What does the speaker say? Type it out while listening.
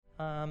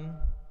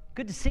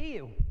Good to see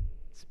you.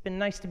 It's been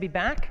nice to be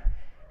back.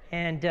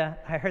 And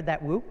I heard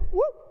that woo,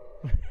 woo.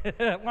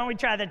 Why don't we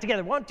try that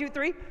together? 1, 2,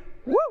 3,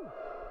 woo.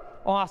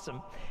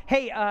 Awesome.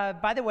 Hey,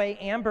 by the way,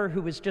 Amber,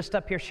 who was just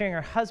up here sharing,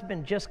 her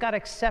husband just got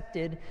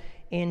accepted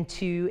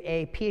into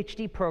a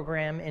PhD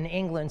program in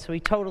England. So we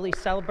totally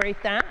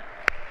celebrate that.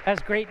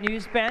 That's great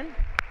news, Ben.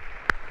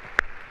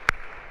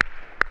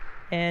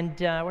 And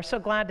we're so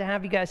glad to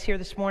have you guys here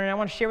this morning. I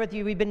want to share with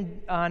you, we've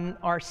been on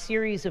our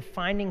series of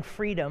Finding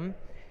Freedom.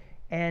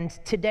 And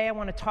today I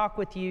want to talk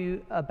with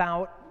you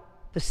about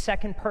the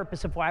second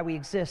purpose of why we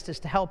exist is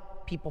to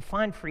help people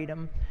find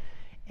freedom.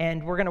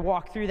 And we're going to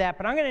walk through that.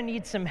 But I'm going to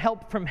need some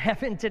help from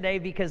heaven today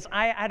because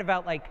I had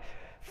about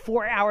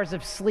 4 hours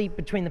of sleep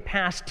between the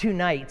past 2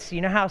 nights. You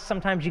know how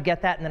sometimes you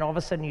get that and then all of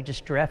a sudden you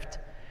just drift?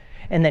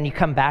 And then you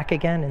come back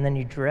again, and then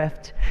you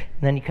drift,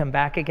 and then you come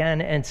back again.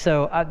 And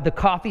so the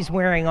coffee's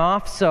wearing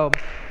off. So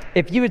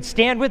if you would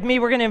stand with me,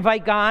 we're going to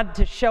invite God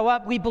to show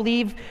up. We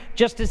believe,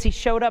 just as he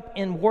showed up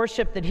in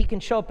worship, that he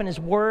can show up in his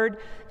word,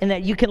 and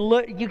that you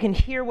can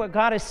hear what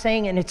God is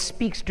saying, and it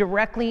speaks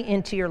directly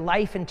into your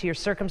life, into your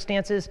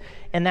circumstances.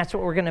 And that's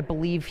what we're going to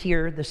believe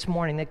here this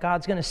morning, that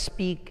God's going to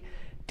speak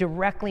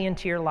directly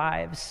into your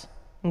lives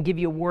and give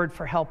you a word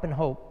for help and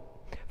hope.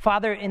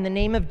 Father, in the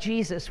name of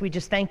Jesus, we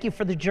just thank you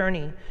for the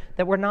journey,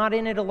 that we're not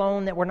in it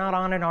alone, that we're not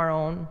on it our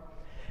own,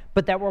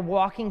 but that we're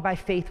walking by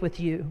faith with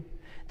you,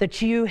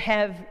 that you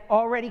have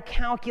already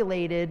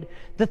calculated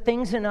the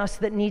things in us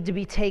that need to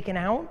be taken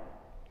out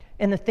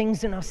and the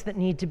things in us that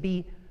need to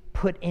be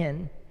put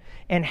in,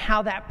 and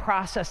how that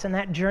process and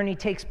that journey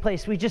takes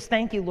place. We just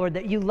thank you, Lord,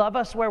 that you love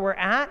us where we're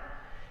at,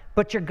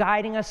 but you're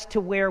guiding us to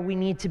where we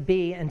need to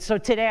be. And so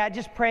today, I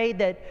just pray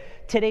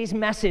that today's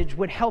message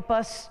would help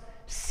us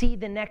see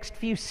the next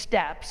few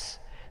steps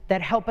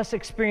that help us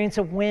experience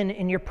a win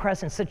in your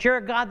presence, that you're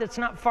a God that's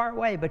not far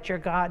away, but you're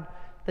a God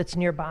that's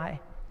nearby.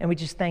 And we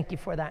just thank you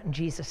for that in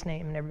Jesus'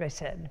 name. And everybody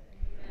said,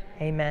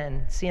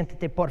 Amen.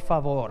 Siéntate, por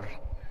favor.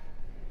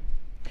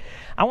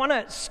 I want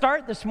to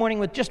start this morning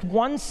with just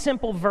one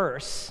simple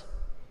verse,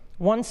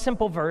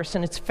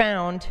 and it's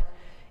found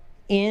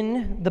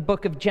in the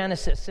book of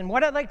Genesis. And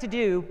what I'd like to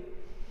do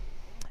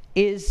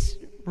is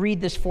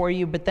read this for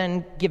you, but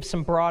then give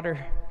some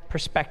broader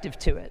perspective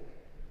to it.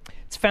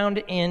 It's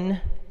found in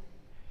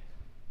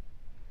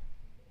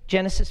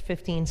Genesis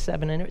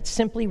 15:7, and it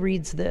simply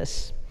reads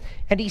this.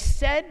 And he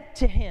said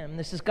to him,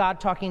 this is God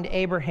talking to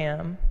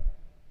Abraham,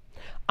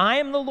 I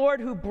am the Lord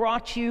who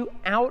brought you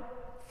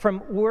out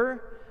from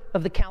Ur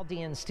of the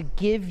Chaldeans to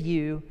give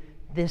you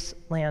this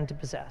land to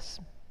possess.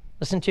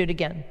 Listen to it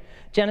again.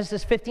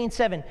 Genesis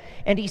 15:7.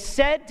 And he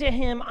said to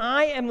him,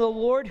 I am the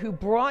Lord who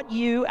brought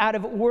you out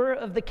of Ur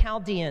of the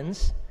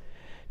Chaldeans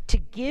to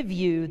give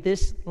you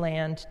this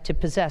land to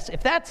possess.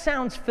 If that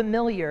sounds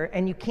familiar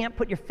and you can't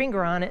put your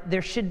finger on it,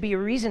 there should be a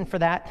reason for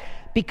that,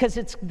 because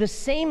it's the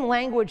same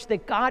language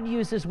that God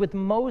uses with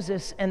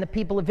Moses and the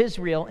people of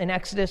Israel in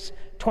Exodus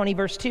 20,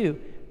 verse 2.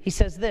 He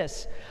says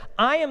this,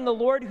 I am the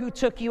Lord who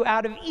took you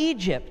out of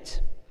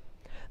Egypt,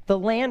 the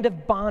land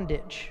of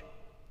bondage.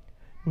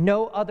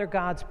 No other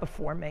gods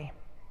before me.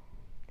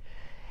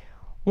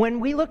 When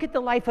we look at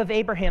the life of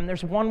Abraham,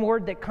 there's one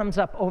word that comes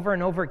up over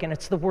and over again.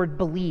 It's the word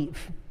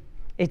believe.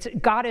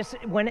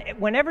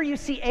 Whenever you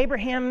see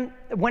Abraham,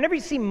 whenever you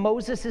see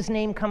Moses'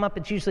 name come up,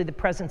 it's usually the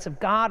presence of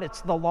God.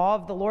 It's the law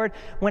of the Lord.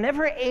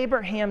 Whenever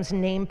Abraham's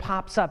name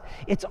pops up,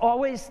 it's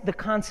always the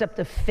concept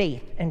of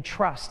faith and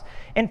trust.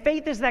 And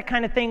faith is that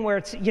kind of thing where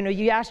it's,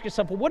 you ask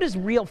yourself, well, what is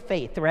real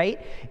faith,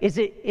 right? Is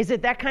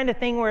it that kind of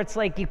thing where it's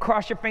like you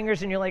cross your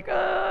fingers and you're like,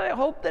 I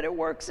hope that it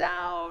works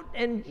out.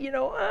 And,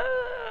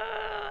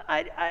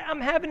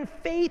 I'm having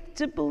faith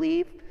to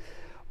believe.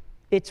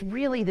 It's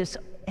really this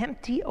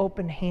empty,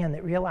 open hand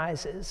that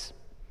realizes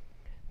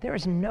there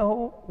is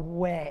no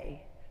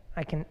way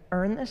I can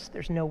earn this.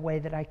 There's no way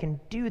that I can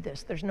do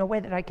this. There's no way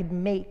that I could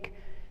make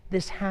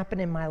this happen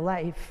in my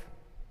life.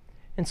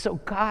 And so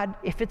God,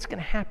 if it's going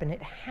to happen,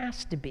 it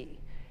has to be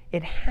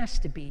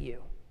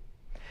you.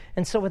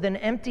 And so with an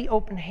empty,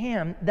 open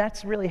hand,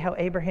 that's really how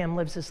Abraham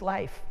lives his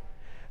life.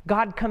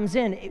 God comes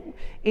in.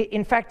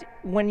 In fact,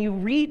 when you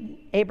read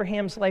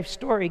Abraham's life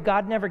story,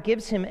 God never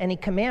gives him any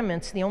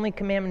commandments. The only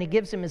commandment he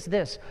gives him is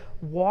this: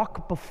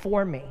 walk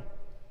before me.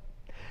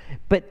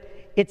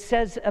 But it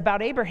says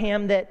about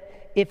Abraham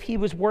that if he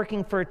was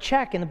working for a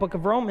check in the book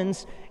of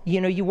Romans,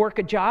 you work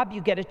a job,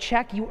 you get a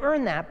check, you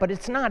earn that. But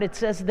it's not. It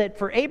says that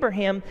for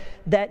Abraham,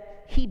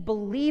 that he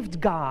believed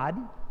God,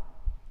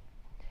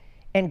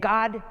 and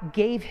God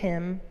gave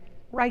him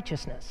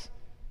righteousness.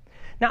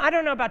 Now, I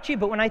don't know about you,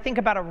 but when I think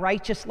about a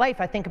righteous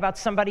life, I think about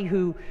somebody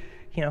who,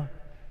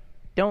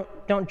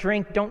 don't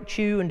drink, don't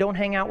chew, and don't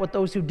hang out with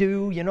those who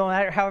do,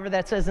 however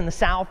that says in the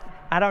South.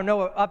 I don't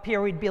know. Up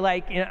here we'd be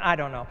like, I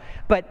don't know.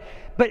 But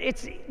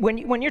it's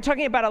when you're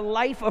talking about a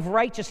life of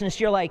righteousness,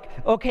 you're like,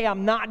 okay,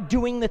 I'm not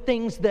doing the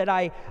things that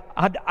I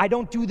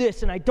don't do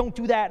this, and I don't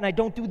do that, and I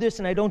don't do this,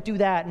 and I don't do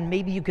that. And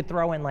maybe you could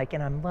throw in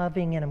and I'm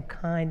loving, and I'm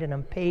kind, and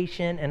I'm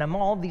patient, and I'm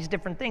all these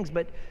different things.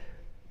 But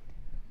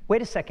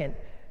wait a second.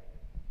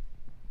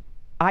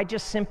 I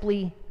just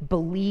simply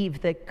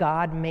believe that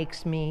God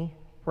makes me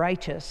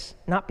righteous,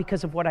 not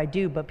because of what I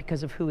do, but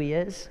because of who he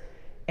is.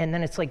 And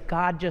then it's like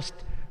God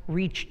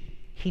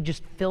he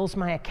just fills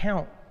my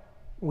account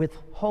with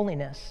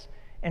holiness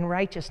and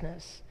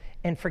righteousness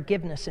and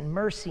forgiveness and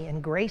mercy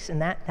and grace,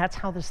 and that's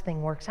how this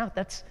thing works out.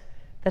 That's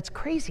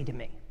crazy to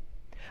me.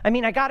 I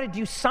mean, I got to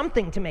do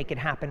something to make it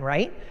happen,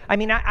 right? I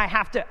mean, I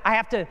have to,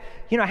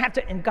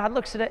 and God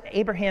looks at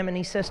Abraham and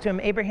he says to him,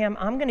 Abraham,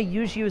 I'm going to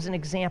use you as an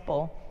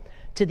example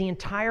to the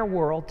entire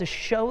world to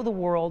show the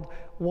world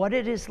what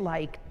it is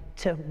like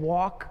to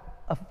walk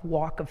a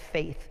walk of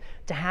faith,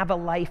 to have a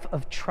life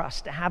of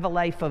trust, to have a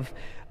life of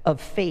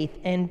faith.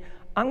 And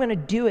I'm going to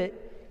do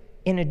it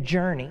in a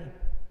journey.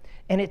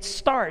 And it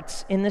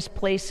starts in this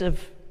place of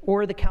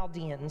Ur the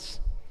Chaldeans.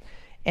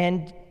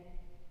 And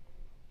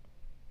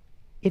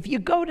if you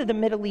go to the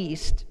Middle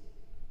East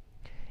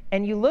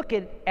and you look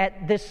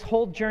at this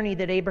whole journey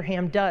that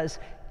Abraham does,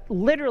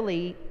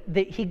 literally,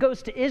 he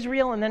goes to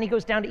Israel and then he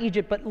goes down to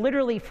Egypt, but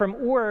literally from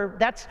Ur,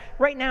 that's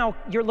right now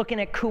you're looking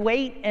at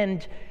Kuwait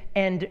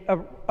and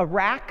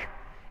Iraq,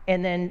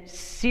 and then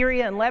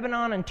Syria and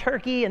Lebanon and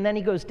Turkey, and then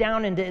he goes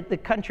down into the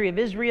country of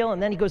Israel,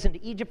 and then he goes into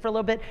Egypt for a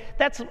little bit.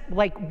 That's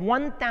like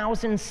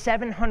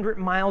 1,700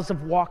 miles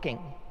of walking.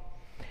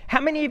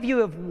 How many of you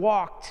have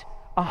walked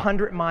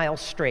 100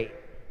 miles straight?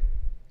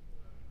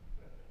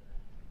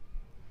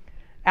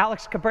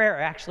 Alex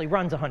Cabrera actually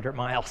runs 100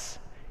 miles.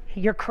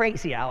 You're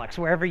crazy, Alex,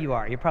 wherever you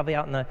are. You're probably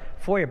out in the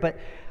foyer. But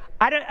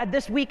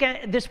this week,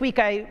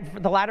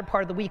 the latter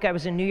part of the week, I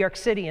was in New York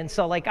City. And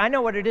so, I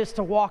know what it is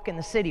to walk in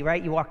the city,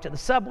 right? You walk to the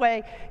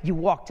subway, you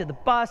walk to the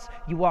bus,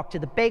 you walk to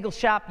the bagel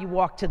shop, you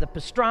walk to the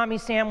pastrami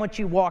sandwich,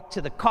 you walk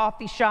to the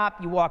coffee shop,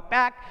 you walk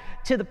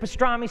back to the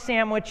pastrami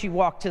sandwich, you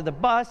walk to the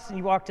bus, and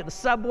you walk to the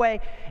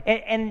subway.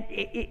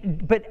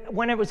 But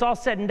when it was all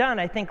said and done,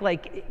 I think,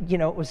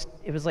 it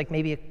was like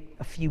maybe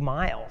a few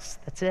miles.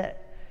 That's it.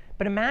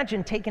 But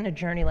imagine taking a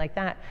journey like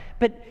that.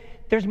 But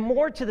there's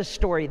more to the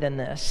story than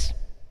this.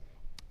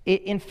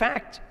 In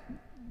fact,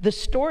 the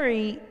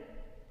story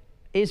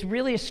is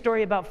really a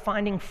story about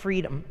finding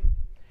freedom.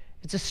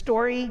 It's a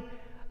story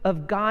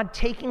of God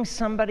taking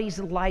somebody's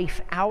life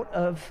out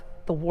of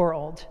the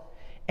world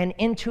and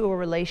into a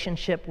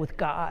relationship with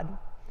God.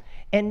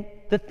 And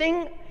the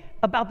thing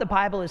about the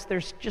Bible is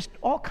there's just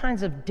all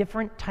kinds of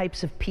different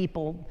types of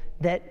people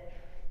that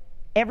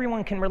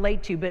everyone can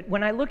relate to. But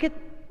when I look at,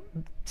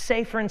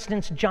 say, for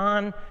instance,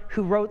 John,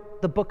 who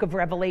wrote the book of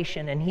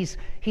Revelation, and he's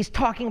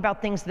talking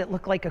about things that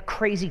look like a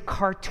crazy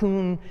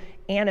cartoon,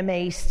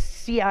 anime,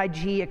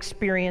 CIG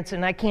experience,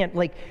 and I can't,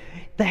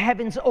 the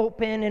heavens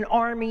open, and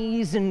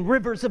armies, and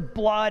rivers of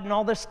blood, and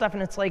all this stuff,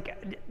 and it's like,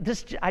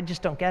 I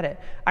just don't get it.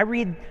 I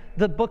read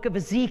the book of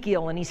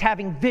Ezekiel, and he's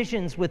having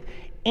visions with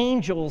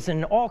angels,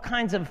 and all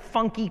kinds of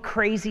funky,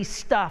 crazy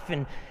stuff,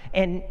 and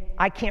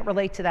I can't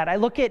relate to that. I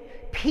look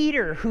at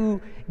Peter,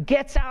 who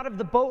gets out of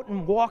the boat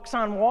and walks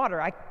on water.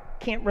 I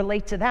can't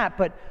relate to that.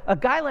 But a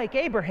guy like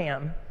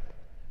Abraham,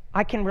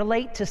 I can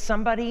relate to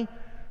somebody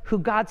who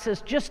God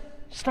says, just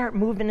start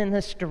moving in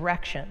this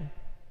direction,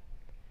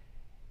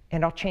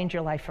 and I'll change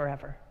your life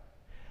forever.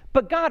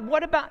 But God,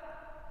 what about,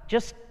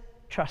 just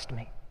trust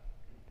me.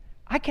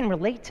 I can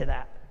relate to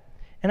that.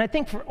 And I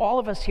think for all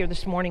of us here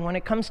this morning, when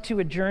it comes to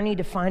a journey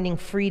to finding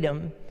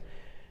freedom,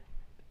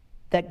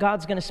 that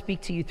God's going to speak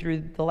to you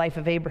through the life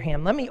of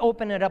Abraham. Let me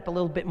open it up a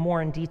little bit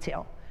more in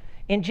detail.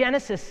 In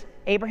Genesis,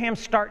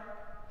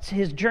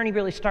 his journey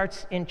really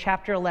starts in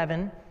chapter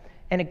 11,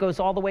 and it goes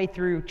all the way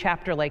through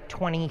chapter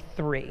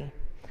 23.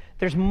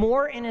 There's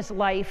more in his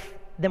life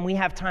than we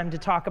have time to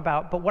talk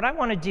about, but what I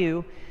want to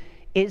do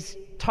is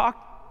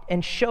talk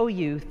and show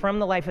you from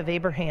the life of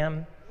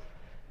Abraham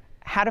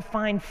how to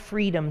find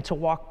freedom to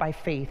walk by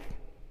faith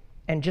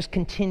and just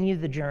continue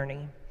the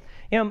journey.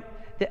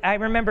 I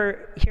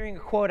remember hearing a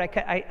quote.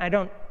 I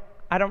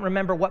don't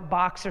remember what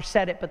boxer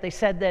said it, but they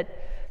said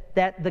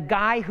that the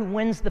guy who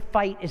wins the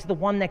fight is the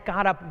one that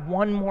got up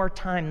one more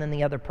time than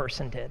the other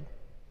person did.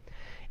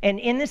 And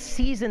in this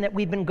season that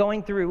we've been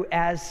going through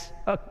as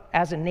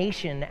a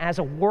nation, as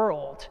a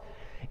world,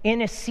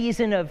 in a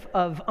season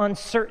of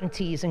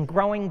uncertainties and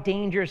growing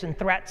dangers and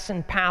threats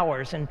and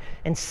powers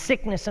and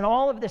sickness and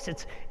all of this,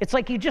 it's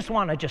like you just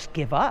want to just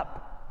give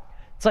up.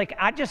 It's like,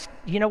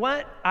 you know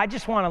what? I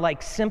just want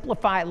to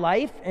simplify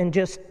life and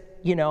just,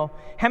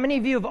 how many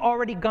of you have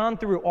already gone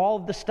through all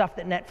of the stuff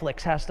that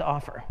Netflix has to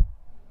offer?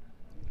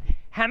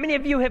 How many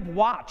of you have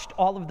watched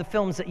all of the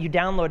films that you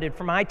downloaded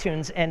from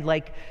iTunes and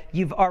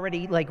you've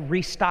already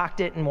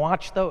restocked it and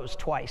watched those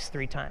twice,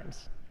 3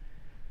 times?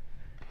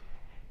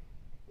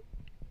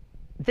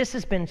 This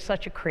has been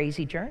such a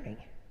crazy journey.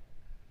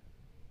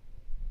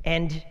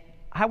 And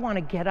I want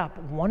to get up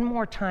one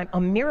more time. A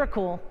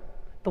miracle.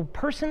 The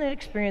person that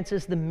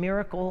experiences the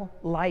miracle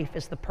life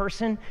is the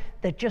person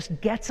that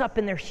just gets up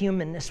in their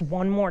humanness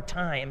one more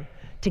time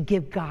to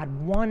give God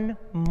one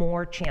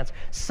more chance.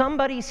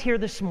 Somebody's here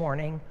this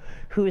morning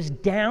who is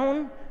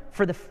down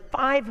for the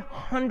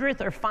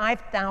 500th or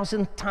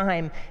 5,000th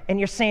time, and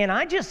you're saying,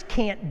 I just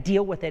can't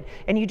deal with it,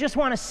 and you just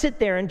want to sit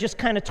there and just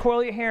kind of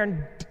twirl your hair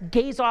and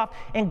gaze off,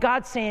 and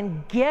God's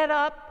saying, get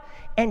up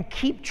and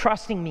keep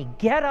trusting me.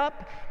 Get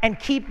up and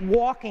keep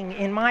walking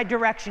in my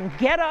direction.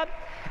 Get up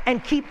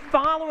and keep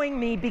following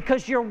me,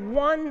 because you're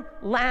one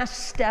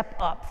last step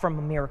up from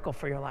a miracle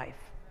for your life.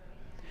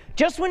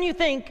 Just when you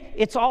think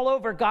it's all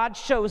over, God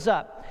shows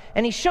up.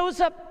 And he shows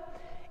up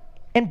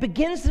and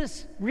begins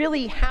this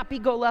really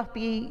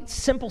happy-go-lucky,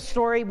 simple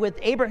story with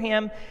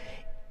Abraham,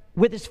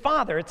 with his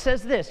father. It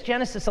says this,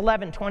 Genesis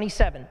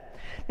 11:27.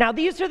 Now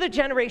these are the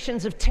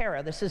generations of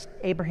Terah. This is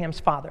Abraham's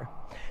father.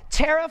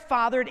 Terah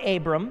fathered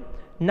Abram,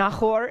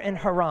 Nahor, and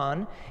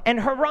Haran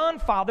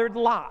fathered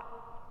Lot.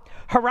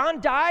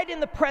 Haran died in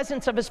the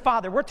presence of his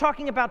father. We're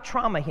talking about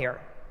trauma here.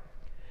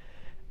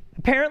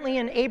 Apparently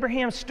in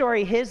Abraham's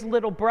story, his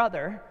little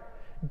brother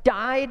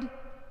died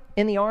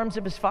in the arms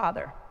of his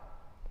father.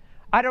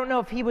 I don't know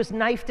if he was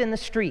knifed in the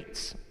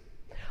streets.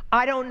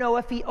 I don't know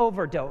if he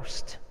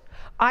overdosed.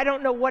 I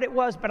don't know what it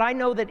was, but I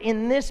know that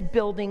in this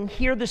building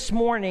here this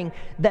morning,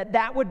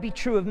 that would be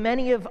true of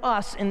many of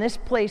us in this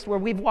place where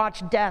we've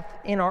watched death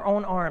in our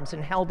own arms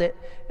and held it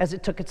as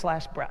it took its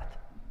last breath.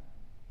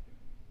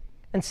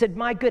 And said,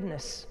 my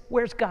goodness,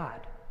 where's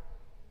God?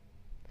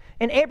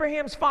 And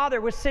Abraham's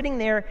father was sitting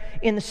there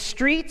in the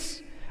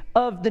streets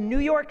of the New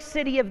York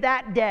City of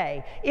that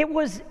day. It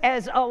was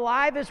as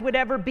alive as would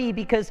ever be,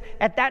 because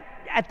at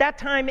that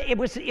time it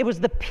was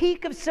the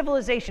peak of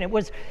civilization. It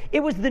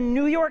was the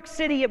New York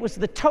City, it was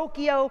the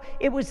Tokyo,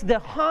 it was the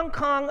Hong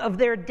Kong of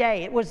their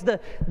day. It was the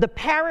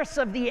Paris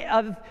of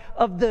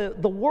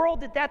the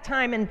world at that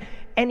time.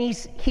 And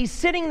he's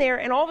sitting there,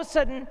 and all of a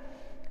sudden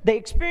they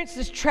experience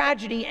this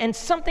tragedy, and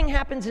something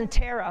happens in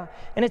Terah.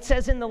 And it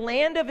says, in the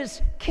land of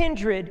his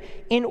kindred,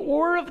 in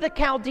Ur of the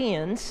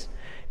Chaldeans,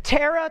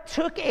 Terah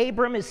took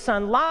Abram, his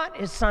son Lot,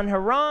 his son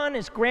Haran,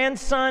 his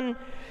grandson,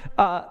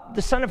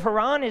 the son of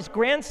Haran, his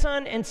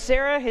grandson, and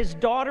Sarah, his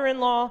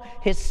daughter-in-law,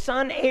 his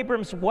son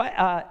Abram's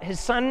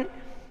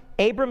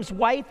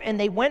wife, and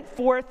they went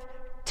forth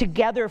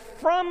together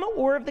from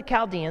Ur of the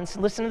Chaldeans.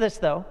 Listen to this,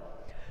 though.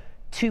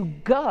 To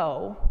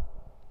go,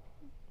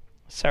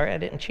 sorry, I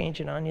didn't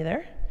change it on you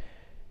there.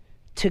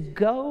 To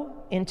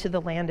go into the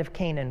land of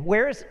Canaan.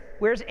 Where's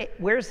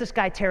this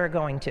guy Terah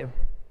going to?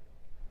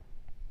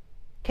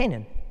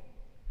 Canaan.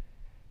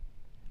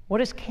 What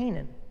is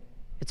Canaan?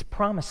 It's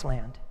promised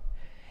land.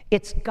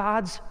 It's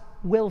God's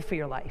will for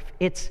your life.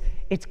 It's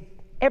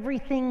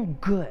everything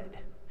good.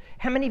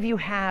 How many of you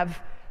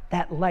have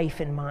that life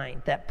in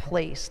mind, that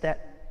place,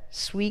 that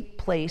sweet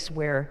place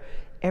where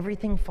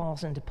everything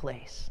falls into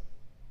place?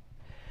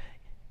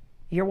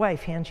 Your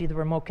wife hands you the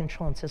remote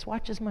control and says,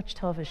 watch as much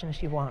television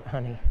as you want,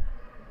 honey.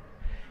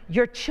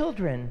 Your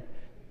children,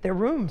 their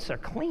rooms are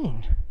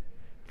clean.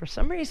 For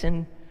some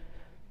reason,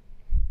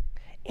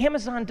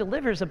 Amazon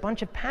delivers a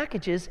bunch of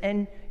packages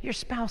and your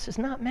spouse is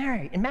not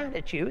married and mad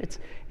at you.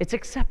 It's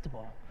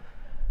acceptable.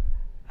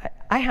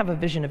 I have a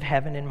vision of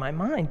heaven in my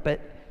mind,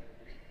 but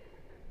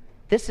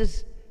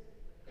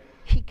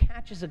he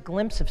catches a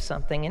glimpse of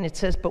something, and it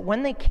says, but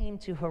when they came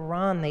to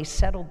Haran, they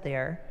settled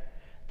there.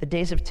 The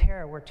days of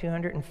Terah were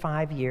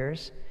 205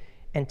 years,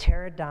 and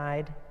Terah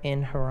died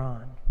in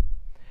Haran.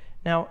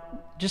 Now,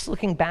 just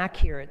looking back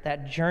here at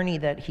that journey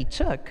that he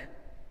took,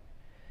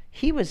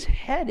 he was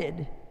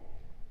headed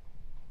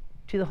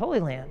to the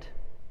Holy Land,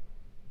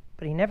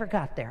 but he never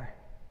got there.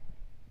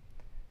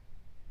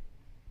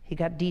 He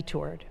got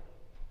detoured.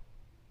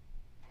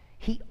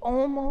 He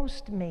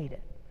almost made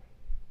it,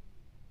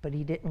 but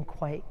he didn't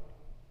quite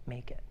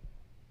make it.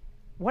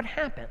 What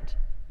happened?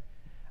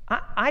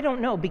 I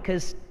don't know,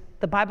 because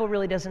the Bible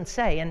really doesn't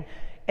say. And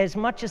as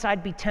much as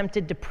I'd be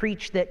tempted to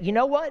preach that, you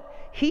know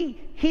what, he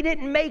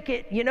didn't make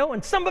it,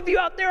 and some of you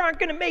out there aren't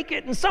going to make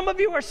it, and some of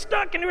you are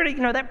stuck, and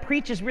that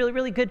preach is really,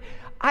 really good.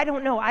 I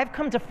don't know. I've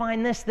come to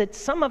find this, that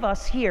some of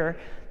us here,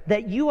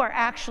 that you are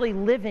actually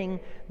living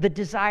the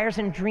desires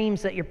and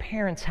dreams that your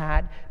parents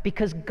had,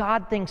 because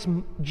God thinks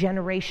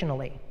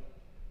generationally.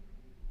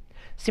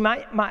 See,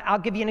 I'll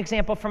give you an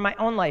example from my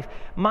own life.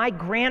 My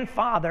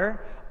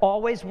grandfather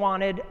always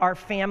wanted our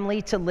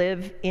family to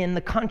live in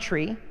the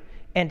country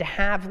and to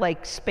have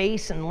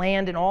space and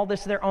land and all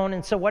this of their own.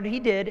 And so what he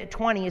did at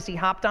 20 is he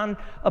hopped on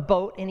a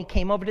boat and he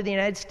came over to the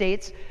United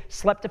States,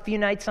 slept a few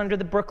nights under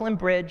the Brooklyn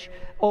Bridge,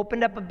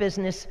 opened up a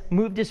business,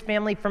 moved his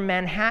family from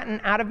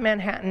Manhattan, out of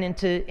Manhattan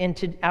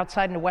into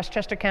outside into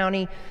Westchester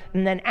County.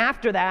 And then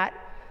after that,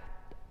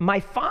 my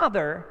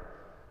father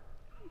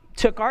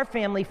took our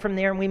family from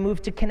there and we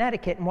moved to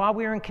Connecticut. And while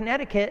we were in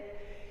Connecticut,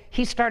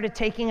 he started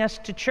taking us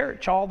to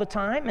church all the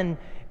time, and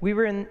we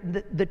were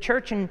in the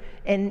church, and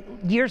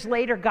years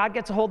later, God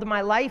gets a hold of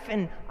my life,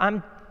 and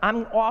I'm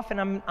off,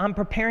 and I'm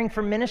preparing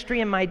for ministry,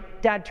 and my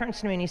dad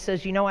turns to me and he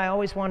says, I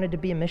always wanted to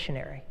be a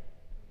missionary.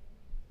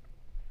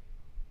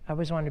 I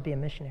always wanted to be a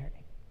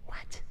missionary.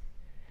 What?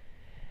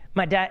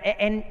 My dad,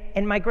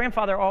 and my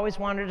grandfather always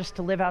wanted us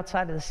to live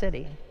outside of the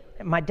city.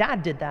 My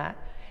dad did that.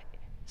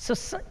 So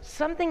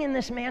something in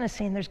this man is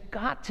saying there's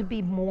got to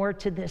be more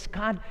to this.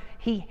 God,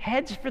 he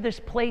heads for this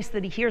place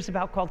that he hears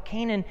about called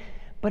Canaan,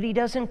 but he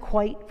doesn't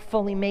quite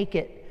fully make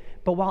it.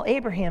 But while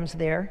Abraham's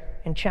there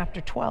in chapter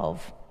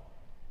 12,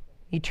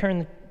 you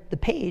turn the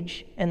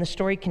page and the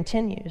story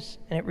continues.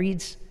 And it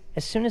reads,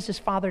 as soon as his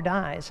father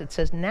dies, it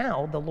says,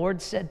 now the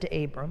Lord said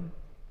to Abram,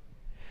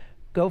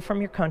 go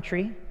from your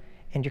country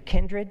and your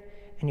kindred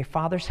and your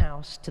father's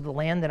house to the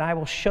land that I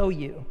will show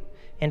you.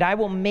 And I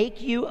will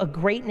make you a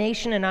great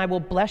nation, and I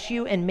will bless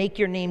you and make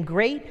your name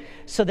great,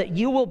 so that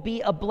you will be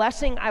a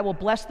blessing. I will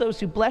bless those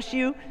who bless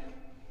you,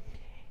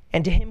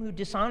 and to him who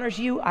dishonors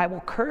you, I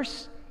will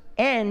curse,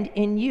 and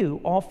in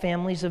you all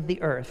families of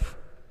the earth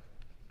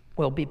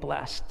will be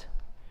blessed.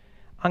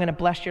 I'm going to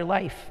bless your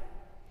life.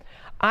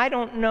 I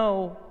don't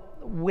know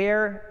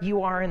where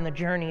you are in the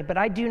journey, but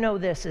I do know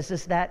this,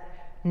 is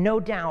that no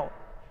doubt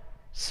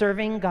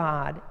serving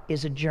God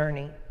is a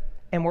journey,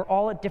 and we're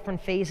all at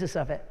different phases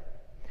of it.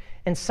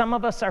 And some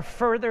of us are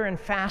further and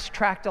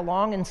fast-tracked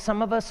along, and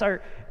some of us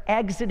are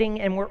exiting,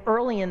 and we're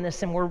early in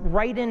this, and we're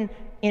right in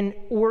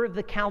Ur of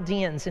the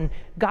Chaldeans, and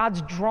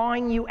God's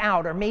drawing you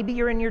out. Or maybe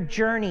you're in your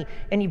journey,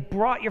 and you've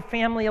brought your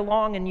family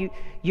along, and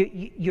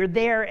you're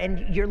there,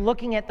 and you're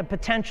looking at the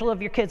potential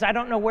of your kids. I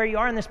don't know where you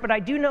are in this, but I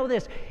do know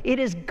this. It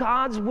is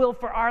God's will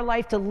for our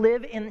life to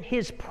live in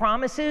his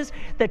promises,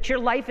 that your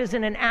life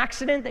isn't an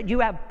accident, that you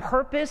have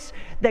purpose,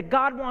 that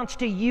God wants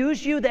to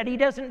use you, that he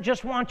doesn't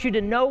just want you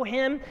to know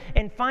him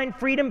and find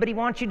freedom, but he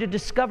wants you to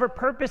discover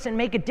purpose and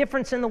make a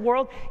difference in the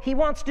world. He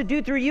wants to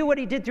do through you what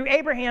he did through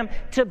Abraham,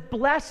 to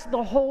bless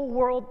the whole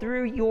world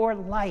through your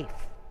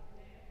life.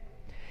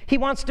 He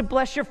wants to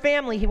bless your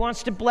family. He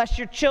wants to bless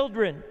your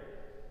children.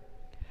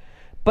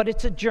 But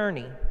it's a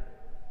journey.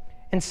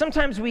 And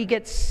sometimes we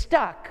get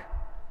stuck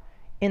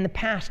in the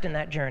past in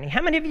that journey.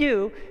 How many of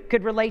you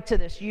could relate to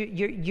this?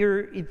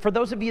 You're for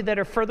those of you that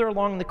are further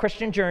along the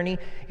Christian journey,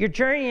 you're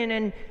journeying,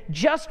 and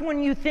just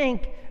when you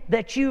think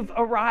that you've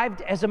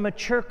arrived as a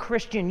mature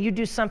Christian, you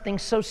do something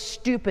so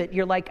stupid,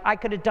 you're like, I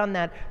could have done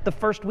that the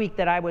first week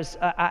that I was,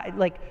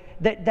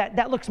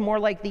 that looks more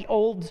like the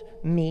old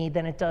me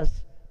than it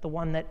does the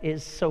one that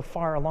is so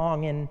far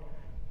along in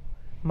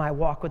my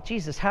walk with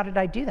Jesus. How did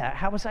I do that?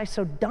 How was I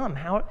so dumb?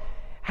 How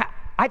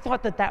I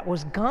thought that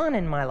was gone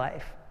in my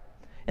life.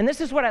 And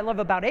this is what I love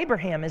about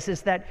Abraham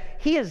is that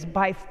he is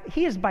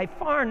by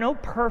far no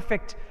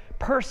perfect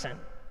person.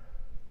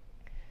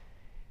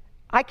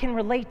 I can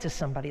relate to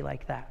somebody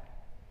like that.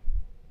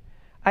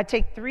 I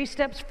take 3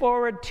 steps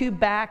forward, 2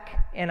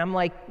 back, and I'm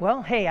like,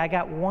 well, hey, I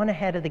got 1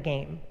 ahead of the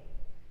game.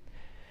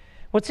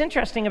 What's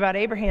interesting about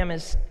Abraham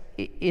is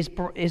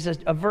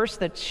a verse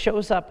that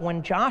shows up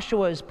when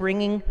Joshua is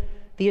bringing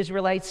the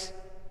Israelites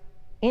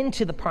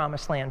into the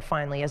promised land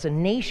finally as a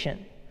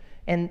nation.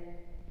 And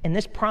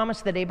this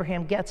promise that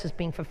Abraham gets is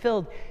being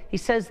fulfilled. He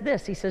says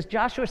this, he says,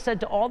 Joshua said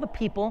to all the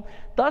people,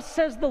 thus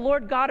says the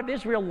Lord God of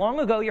Israel, long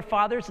ago your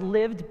fathers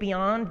lived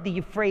beyond the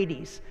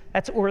Euphrates.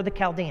 That's Ur of the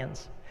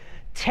Chaldeans.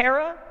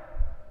 Terah,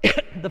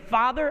 the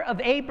father of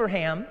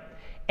Abraham,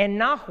 and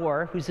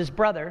Nahor, who's his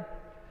brother,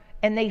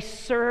 and they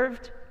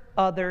served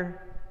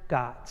other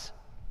gods.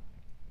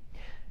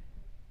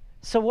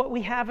 So what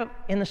we have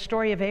in the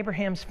story of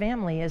Abraham's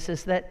family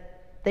is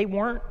that they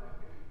weren't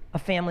a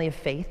family of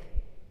faith,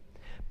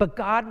 but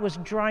God was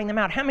drawing them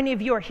out. How many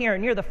of you are here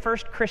and you're the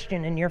first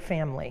Christian in your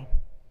family?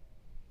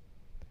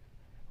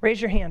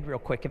 Raise your hand real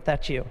quick if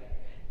that's you.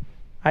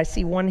 I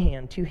see 1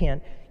 hand, 2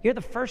 hands. You're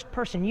the first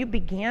person. You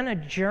began a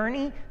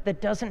journey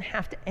that doesn't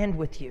have to end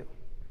with you.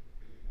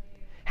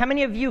 How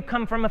many of you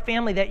come from a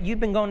family that you've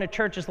been going to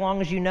church as long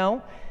as you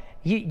know?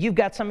 You've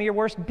got some of your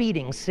worst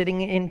beatings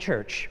sitting in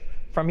church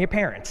from your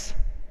parents.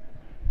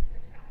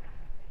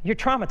 You're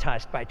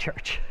traumatized by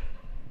church.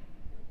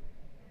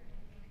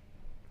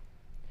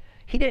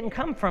 He didn't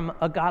come from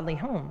a godly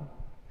home.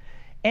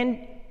 And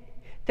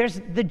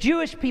the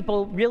Jewish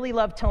people really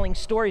love telling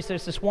stories.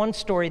 There's this one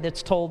story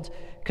that's told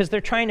because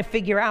they're trying to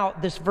figure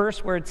out this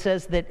verse where it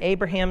says that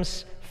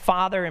Abraham's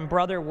father and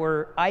brother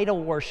were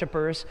idol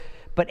worshipers,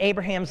 but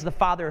Abraham's the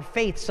father of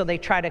faith, so they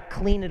try to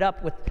clean it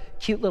up with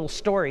cute little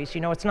stories.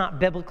 You know, it's not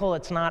biblical.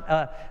 It's not,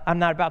 I'm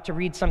not about to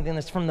read something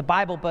that's from the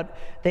Bible, but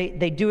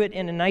they do it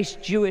in a nice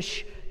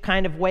Jewish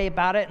kind of way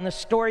about it. And the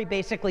story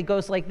basically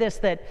goes like this,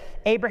 that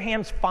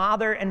Abraham's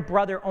father and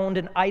brother owned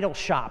an idol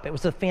shop. It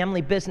was a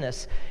family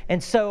business.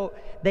 And so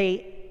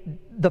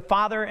the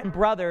father and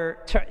brother,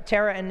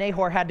 Terah and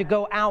Nahor, had to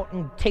go out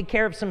and take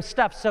care of some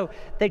stuff. So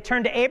they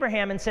turned to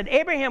Abraham and said,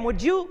 Abraham,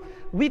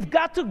 we've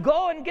got to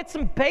go and get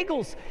some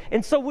bagels.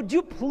 And so would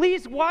you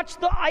please watch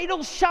the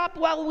idol shop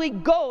while we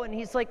go? And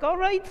he's like, all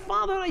right,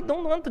 Father, I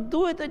don't want to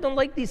do it. I don't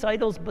like these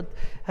idols, but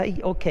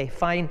okay,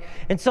 fine.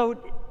 And so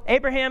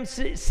Abraham's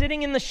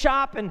sitting in the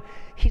shop, and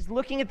he's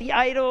looking at the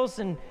idols,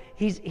 and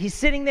he's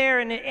sitting there,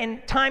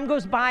 and time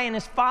goes by, and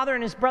his father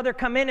and his brother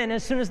come in, and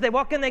as soon as they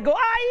walk in, they go,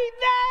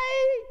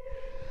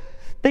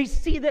 They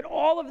see that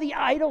all of the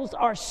idols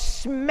are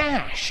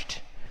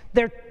smashed.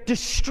 They're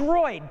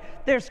destroyed.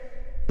 There's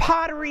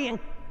pottery and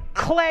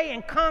clay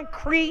and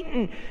concrete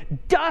and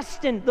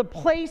dust, and the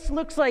place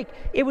looks like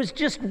it was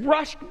just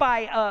rushed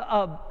by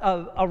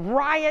a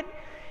riot,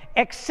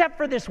 except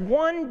for this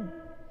one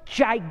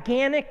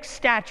gigantic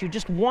statue,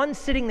 just one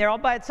sitting there all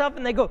by itself.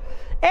 And they go,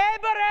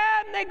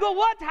 Abraham, they go,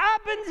 what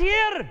happens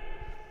here?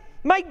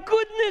 My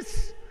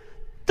goodness,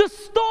 the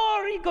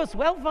story. He goes,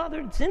 well,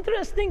 Father, it's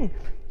interesting.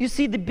 You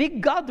see, the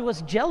big God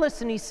was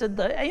jealous, and he said,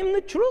 I am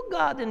the true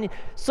God. And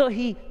so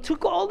he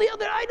took all the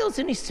other idols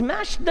and he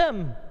smashed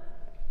them.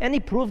 And he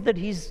proved that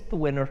he's the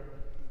winner.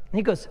 And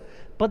he goes,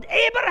 but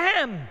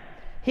Abraham,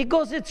 he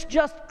goes, it's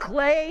just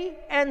clay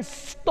and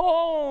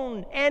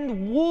stone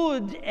and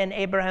wood. And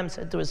Abraham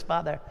said to his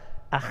father,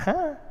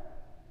 aha,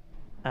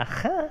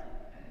 aha,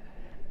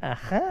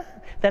 aha.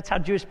 That's how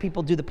Jewish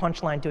people do the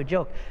punchline to a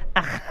joke.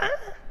 Aha.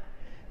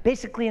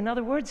 Basically, in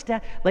other words,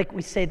 Dad, like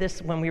we say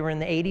this when we were in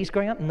the 80s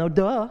growing up, no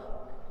duh.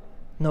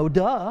 No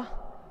duh.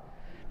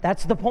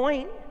 That's the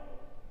point.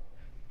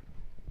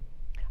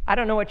 I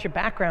don't know what your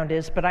background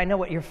is, but I know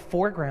what your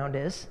foreground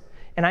is.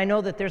 And I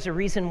know that there's a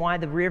reason why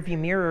the rearview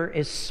mirror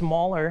is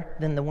smaller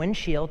than the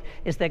windshield,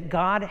 is that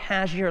God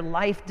has your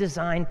life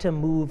designed to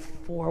move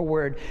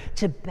forward,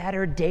 to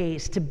better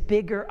days, to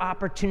bigger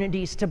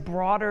opportunities, to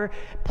broader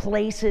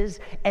places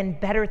and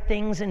better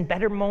things and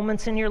better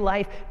moments in your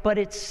life, but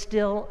it's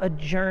still a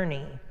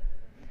journey.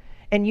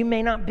 And you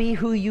may not be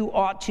who you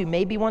ought to.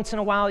 Maybe once in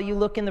a while you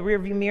look in the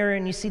rearview mirror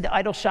and you see the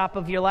idol shop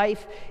of your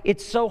life.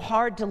 It's so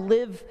hard to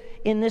live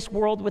in this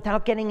world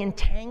without getting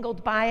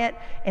entangled by it.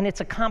 And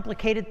it's a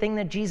complicated thing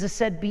that Jesus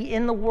said, be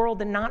in the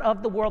world and not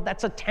of the world.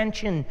 That's a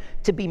tension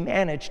to be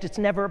managed. It's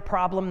never a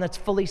problem that's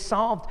fully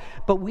solved.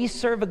 But we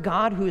serve a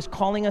God who is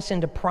calling us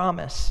into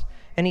promise.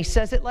 And he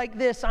says it like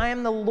this, I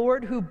am the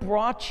Lord who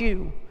brought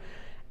you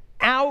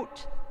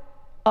out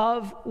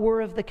of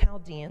Ur of the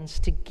Chaldeans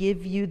to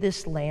give you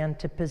this land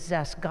to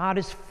possess. God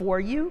is for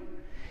you.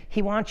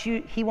 He wants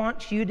you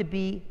to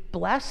be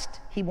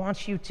blessed. He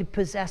wants you to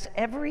possess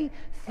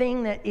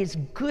everything that is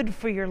good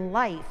for your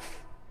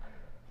life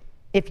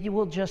if you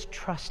will just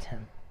trust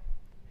him.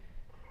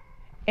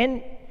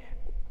 And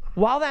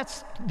while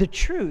that's the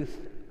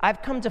truth,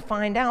 I've come to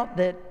find out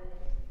that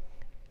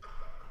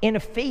in a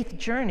faith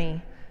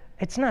journey,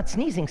 it's not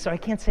sneezing, so I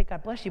can't say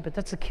God bless you, but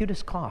that's the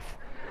cutest cough.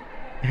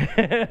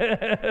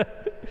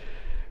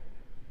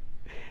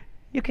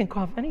 You can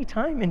cough any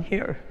time in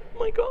here. Oh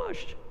my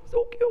gosh,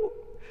 so cute.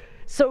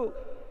 So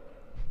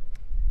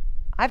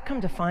I've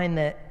come to find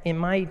that in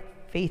my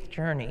faith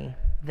journey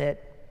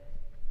that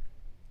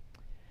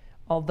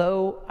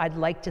although I'd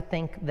like to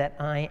think that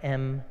I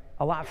am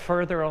a lot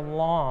further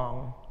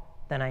along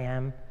than I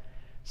am,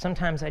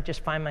 sometimes I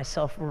just find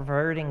myself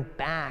reverting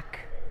back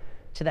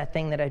to that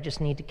thing that I just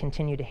need to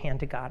continue to hand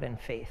to God in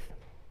faith.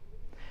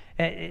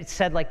 It's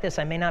said like this,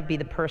 I may not be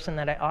the person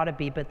that I ought to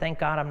be, but thank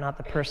God I'm not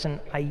the person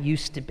I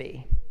used to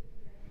be.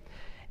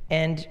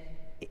 And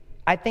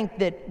I think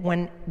that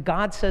when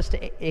God says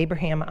to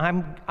Abraham,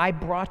 I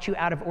brought you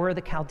out of Ur of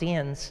the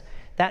Chaldeans,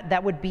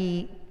 that would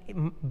be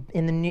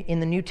in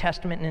the New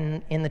Testament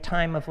and in the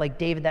time of like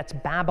David, that's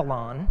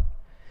Babylon.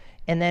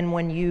 And then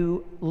when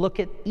you look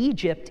at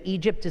Egypt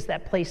is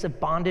that place of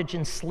bondage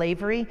and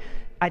slavery.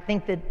 I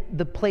think that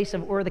the place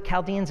of Ur of the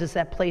Chaldeans is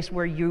that place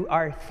where you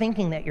are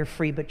thinking that you're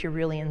free, but you're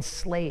really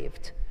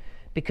enslaved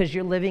because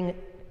you're living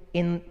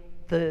in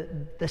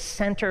the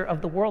center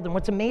of the world. And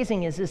what's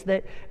amazing is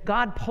that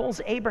God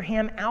pulls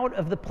Abraham out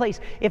of the place.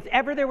 If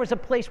ever there was a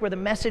place where the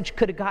message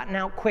could have gotten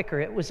out quicker,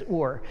 it was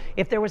Ur.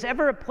 If there was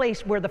ever a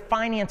place where the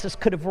finances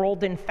could have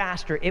rolled in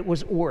faster, it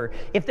was Ur.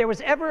 If there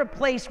was ever a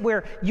place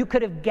where you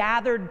could have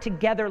gathered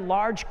together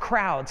large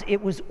crowds,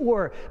 it was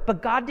Ur.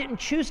 But God didn't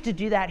choose to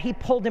do that. He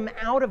pulled him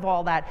out of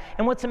all that.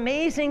 And what's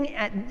amazing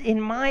in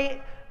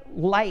my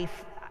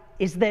life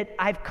is that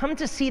I've come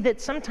to see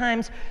that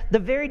sometimes the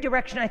very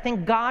direction I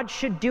think God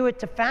should do it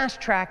to fast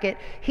track it,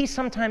 he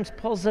sometimes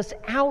pulls us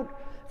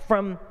out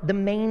from the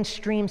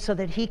mainstream so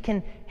that he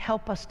can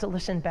help us to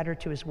listen better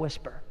to his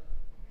whisper.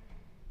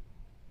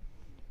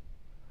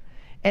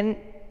 And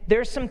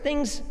there's some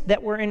things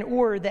that were in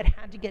Ur that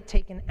had to get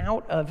taken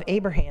out of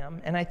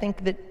Abraham, and I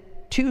think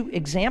that two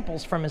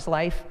examples from his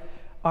life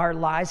are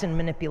lies and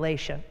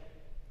manipulation.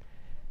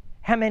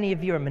 How many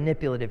of you are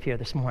manipulative here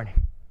this morning?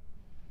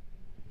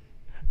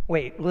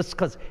 Wait,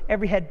 because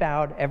every head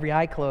bowed, every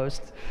eye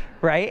closed,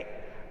 right?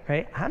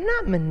 Right? I'm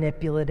not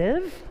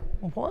manipulative.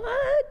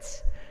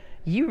 What?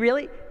 You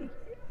really?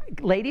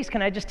 Ladies,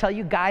 can I just tell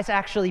you, guys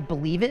actually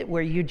believe it,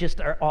 where you just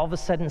are all of a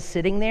sudden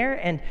sitting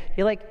there and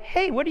you're like,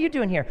 hey, what are you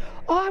doing here?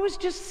 Oh, I was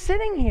just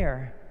sitting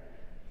here.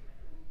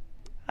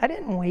 I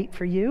didn't wait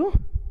for you.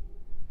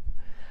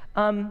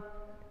 That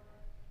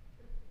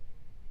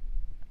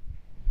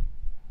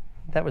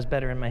was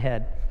better in my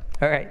head.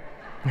 All right.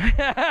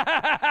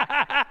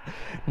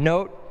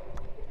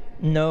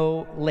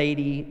 No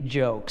lady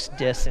jokes,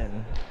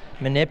 dissing,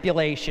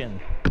 manipulation.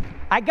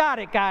 I got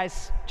it,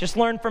 guys. Just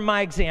learn from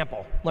my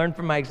example.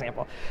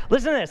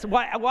 Listen to this.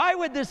 Why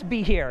would this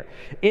be here?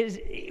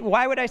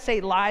 Why would I say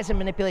lies and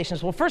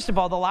manipulations? Well, first of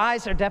all, the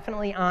lies are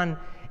definitely on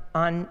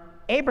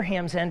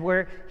Abraham's end,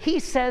 where he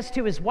says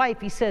to his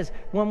wife, he says,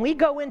 when we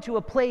go into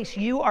a place,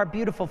 you are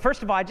beautiful.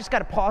 First of all, I just got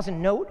to pause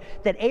and note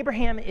that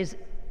Abraham is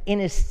in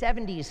his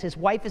 70s. His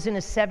wife is in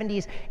his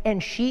 70s,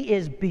 and she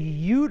is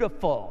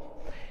beautiful.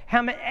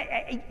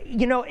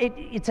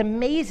 It's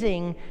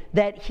amazing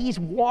that he's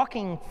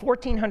walking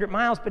 1,400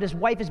 miles, but his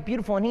wife is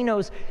beautiful, and he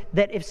knows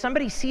that if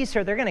somebody sees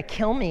her, they're going to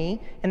kill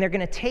me, and they're going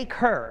to take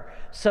her.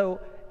 So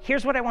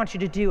here's what I want you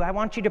to do. I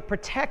want you to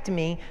protect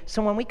me.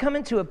 So when we come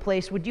into a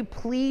place, would you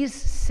please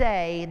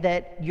say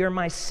that you're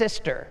my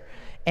sister?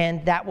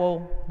 And that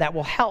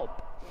will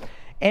help.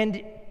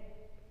 And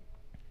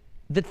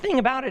the thing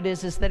about it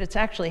is that it's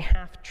actually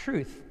half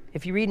truth.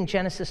 If you read in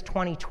Genesis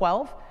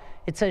 20:12,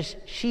 it says,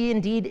 she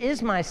indeed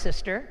is my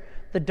sister,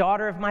 the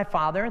daughter of my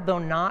father, though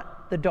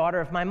not the daughter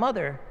of my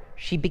mother.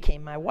 She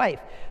became my wife.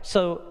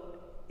 So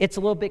it's a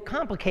little bit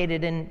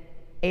complicated in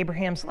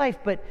Abraham's life,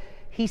 but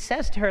he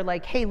says to her,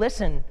 like, hey,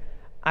 listen,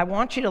 I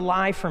want you to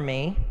lie for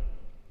me.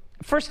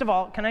 First of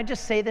all, can I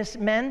just say this,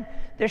 men?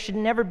 There should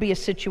never be a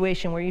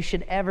situation where you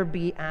should ever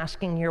be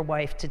asking your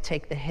wife to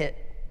take the hit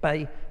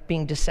by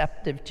being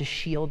deceptive to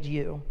shield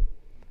you.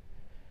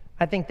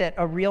 I think that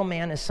a real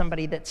man is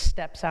somebody that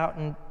steps out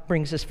and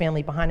brings his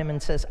family behind him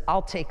and says,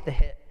 I'll take the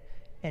hit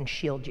and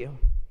shield you.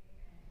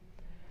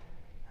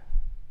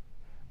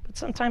 But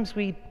sometimes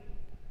we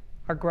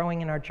are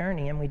growing in our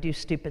journey and we do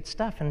stupid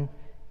stuff. And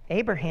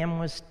Abraham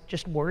was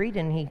just worried,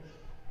 and he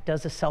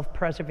does a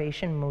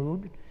self-preservation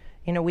mood.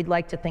 We'd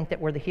like to think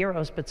that we're the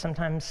heroes, but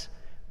sometimes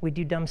we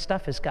do dumb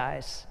stuff as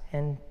guys.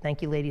 And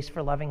thank you, ladies,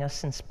 for loving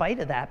us in spite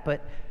of that.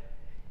 But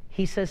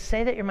he says,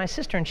 say that you're my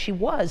sister. And she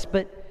was,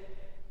 but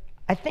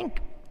I think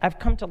I've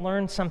come to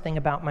learn something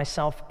about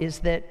myself, is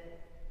that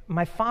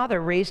my father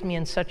raised me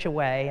in such a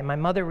way, and my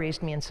mother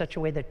raised me in such a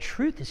way, that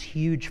truth is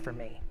huge for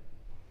me.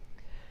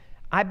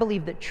 I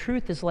believe that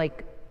truth is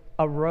like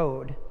a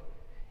road,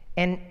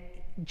 and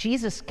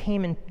Jesus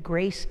came in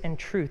grace and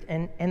truth.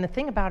 And the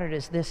thing about it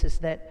is this, is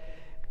that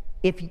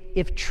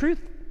if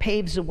truth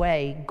paves a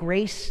way,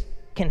 grace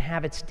can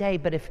have its day.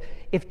 But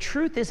if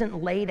truth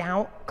isn't laid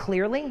out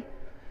clearly,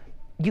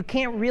 you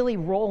can't really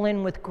roll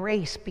in with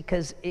grace,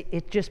 because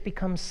it just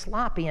becomes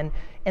sloppy. And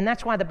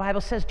that's why the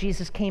Bible says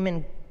Jesus came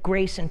in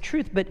grace and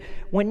truth. But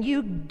when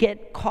you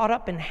get caught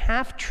up in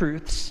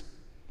half-truths,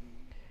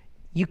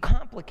 you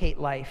complicate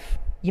life.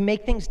 You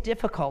make things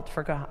difficult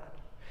for God.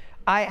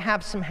 I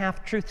have some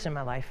half-truths in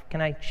my life.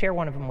 Can I share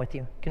one of them with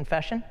you?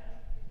 Confession?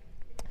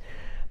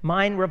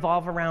 Mine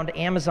revolve around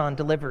Amazon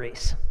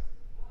deliveries.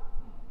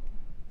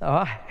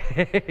 Oh,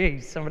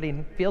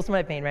 somebody feels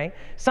my pain, right?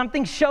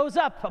 Something shows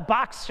up, a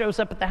box shows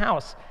up at the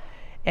house.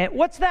 And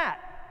what's that?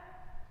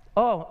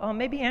 Oh,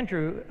 maybe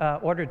Andrew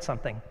ordered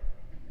something.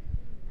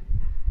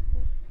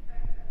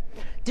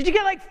 Did you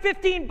get like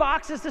 15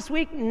 boxes this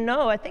week?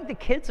 No, I think the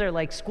kids are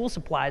like, school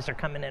supplies are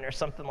coming in or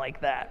something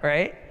like that,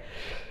 right?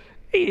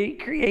 You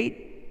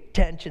create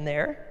tension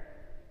there.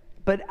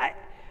 But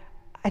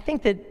I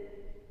think that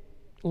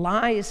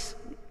lies,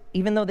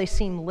 even though they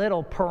seem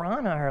little,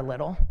 piranha are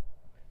little.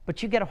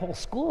 But you get a whole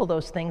school of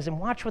those things, and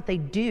watch what they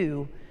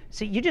do.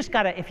 So you just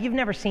gotta, if you've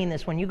never seen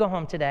this, when you go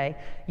home today,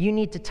 you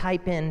need to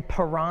type in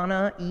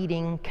piranha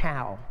eating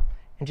cow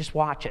and just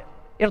watch it.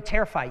 It'll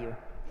terrify you.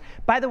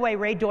 By the way,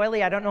 Ray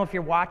Doyley, I don't know if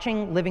you're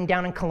watching, living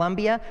down in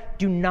Colombia,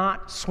 do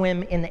not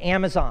swim in the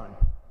Amazon.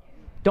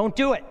 Don't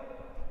do it.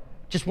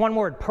 Just one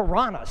word,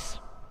 piranhas.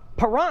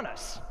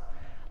 Piranhas.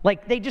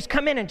 Like, they just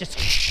come in and just,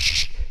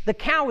 the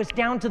cow is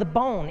down to the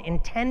bone in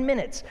 10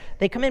 minutes.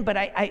 They come in, but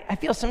I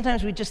feel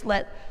sometimes we just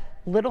let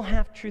little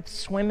half-truths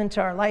swim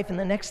into our life, and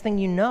the next thing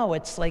you know,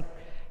 it's like,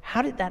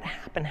 how did that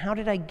happen? How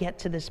did I get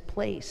to this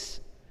place?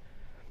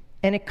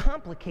 And it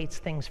complicates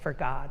things for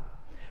God,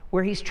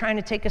 where he's trying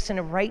to take us in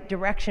a right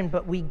direction,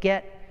 but we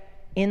get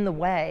in the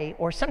way,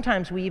 or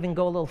sometimes we even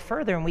go a little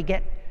further and we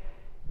get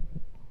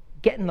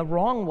in the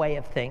wrong way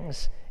of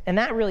things. And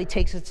that really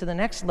takes us to the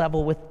next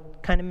level with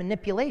kind of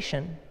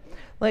manipulation.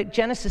 Like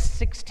Genesis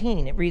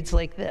 16, it reads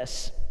like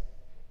this.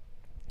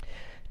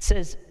 It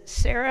says,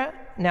 Sarah,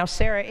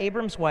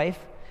 Abram's wife,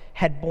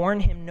 had borne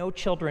him no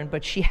children,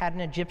 but she had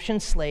an Egyptian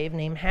slave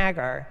named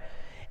Hagar.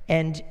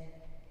 And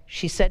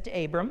she said to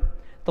Abram,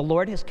 the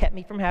Lord has kept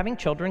me from having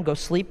children. Go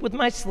sleep with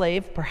my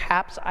slave.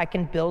 Perhaps I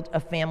can build a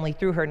family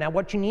through her. Now,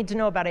 what you need to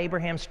know about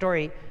Abraham's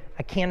story,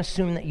 I can't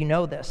assume that you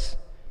know this.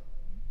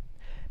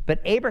 But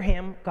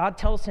Abraham, God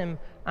tells him,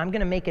 I'm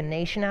going to make a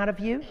nation out of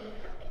you.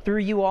 Through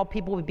you, all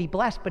people would be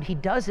blessed. But he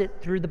does it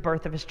through the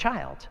birth of his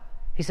child.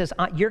 He says,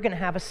 you're going to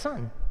have a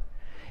son.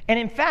 And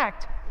in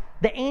fact,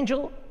 the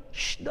angel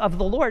of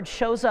the Lord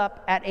shows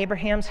up at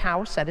Abraham's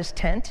house, at his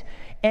tent,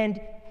 and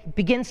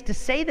begins to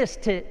say this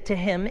to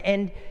him,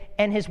 and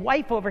his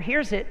wife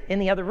overhears it in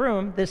the other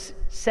room, this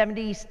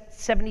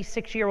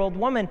 76-year-old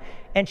woman,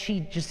 and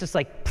she just is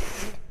like,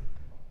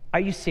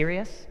 are you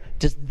serious?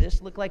 Does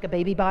this look like a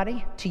baby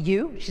body to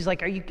you? She's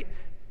like, are you?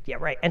 Yeah,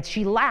 right. And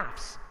she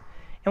laughs.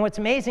 And what's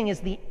amazing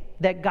is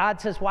that God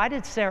says, why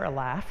did Sarah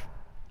laugh?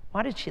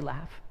 Why did she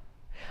laugh?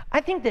 I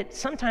think that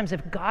sometimes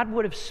if God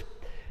would have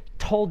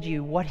told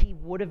you what he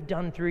would have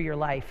done through your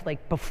life,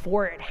 like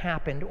before it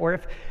happened, or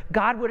if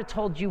God would have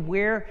told you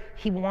where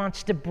he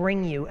wants to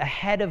bring you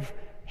ahead of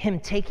him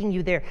taking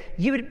you there,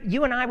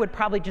 you and I would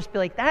probably just be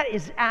like, that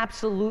is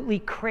absolutely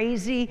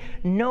crazy.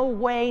 No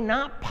way,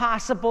 not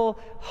possible.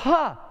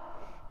 Huh.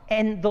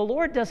 And the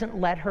Lord doesn't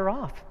let her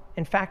off.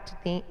 In fact,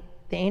 the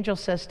angel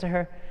says to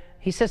her,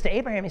 he says to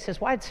Abraham, he says,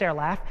 why did Sarah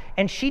laugh?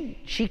 And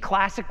she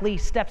classically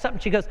steps up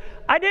and she goes,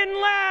 I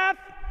didn't laugh,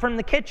 from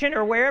the kitchen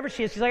or wherever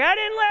she is. She's like, I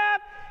didn't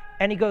laugh.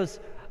 And he goes,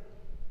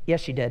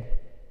 yes, you did.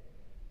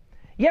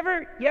 You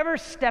ever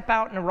step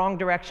out in the wrong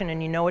direction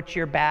and you know it's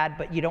your bad,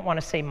 but you don't want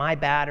to say my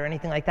bad or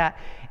anything like that?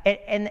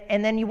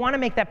 And then you want to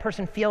make that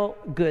person feel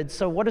good.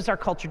 So what does our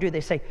culture do?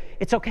 They say,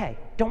 it's okay.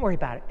 Don't worry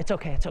about it. It's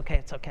okay. It's okay.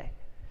 It's okay.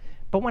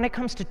 But when it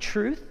comes to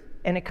truth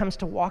and it comes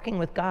to walking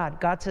with God,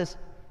 God says,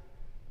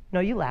 no,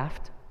 you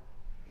laughed.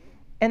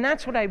 And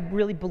that's what I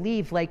really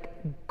believe.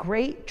 Like,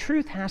 great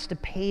truth has to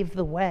pave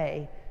the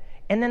way.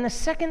 And then the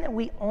second that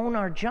we own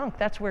our junk,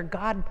 that's where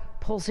God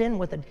pulls in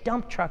with a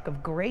dump truck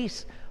of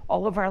grace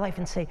all over our life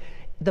and say,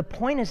 the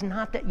point is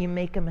not that you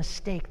make a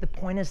mistake. The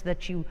point is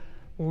that you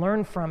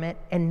learn from it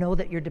and know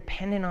that you're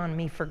dependent on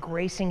me for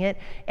gracing it.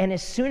 And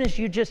as soon as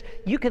you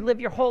could live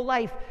your whole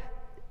life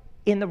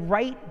in the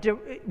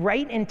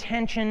right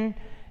intention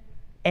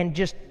and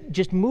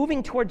just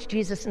moving towards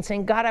Jesus and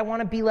saying, God, I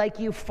want to be like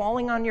you,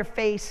 falling on your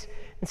face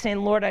and saying,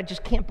 Lord, I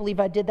just can't believe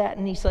I did that.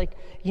 And he's like,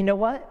 you know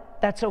what?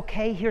 That's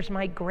okay. Here's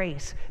my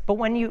grace. But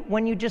when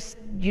you just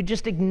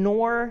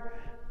ignore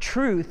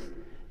truth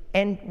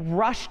and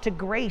rush to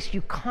grace,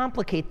 you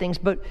complicate things.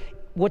 But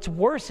what's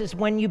worse is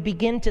when you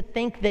begin to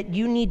think that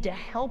you need to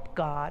help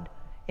God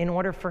in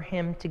order for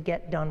him to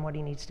get done what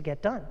he needs to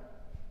get done.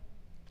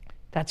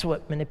 That's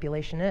what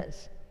manipulation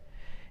is.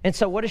 And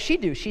so what does she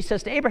do? She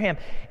says to Abraham,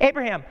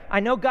 Abraham, I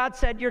know God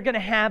said you're going to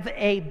have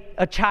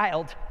a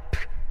child,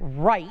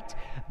 right?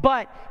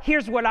 But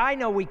here's what I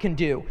know we can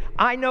do.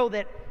 I know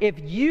that if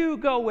you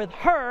go with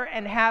her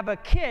and have a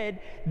kid,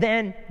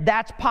 then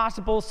that's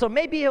possible. So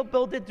maybe he'll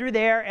build it through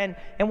there. And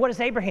what does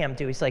Abraham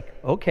do? He's like,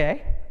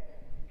 okay,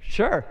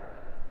 sure.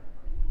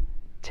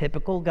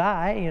 Typical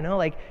guy,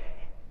 like,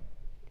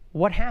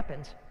 what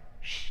happens?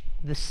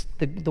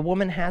 The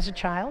woman has a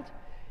child.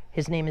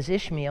 His name is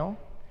Ishmael.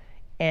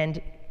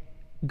 And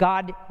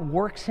God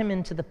works him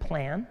into the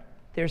plan.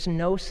 There's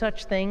no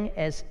such thing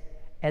as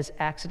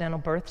accidental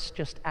births,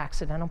 just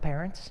accidental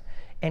parents.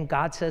 And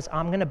God says,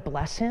 I'm going to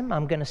bless him.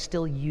 I'm going to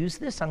still use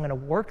this. I'm going to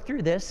work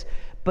through this.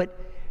 But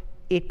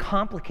it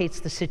complicates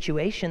the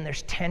situation.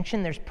 There's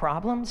tension. There's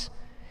problems.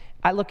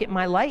 I look at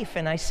my life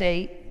and I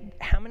say,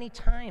 how many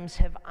times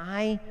have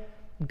I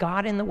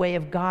got in the way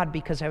of God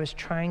because I was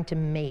trying to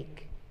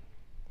make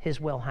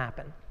his will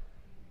happen?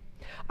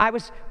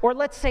 Or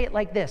let's say it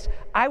like this.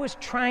 I was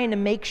trying to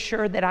make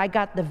sure that I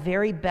got the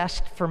very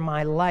best for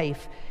my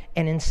life,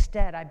 and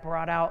instead I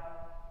brought out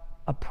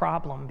a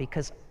problem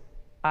because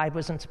I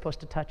wasn't supposed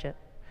to touch it.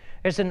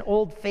 There's an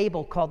old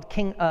fable called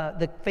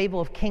the fable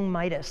of King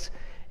Midas,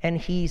 and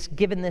he's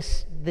given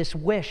this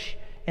wish,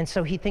 and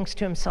so he thinks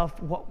to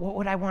himself, what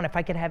would I want if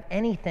I could have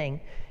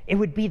anything? It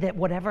would be that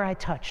whatever I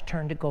touched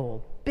turned to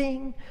gold.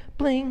 Bing,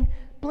 bling,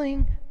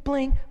 bling,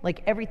 bling.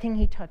 Like everything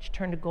he touched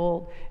turned to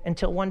gold,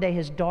 until one day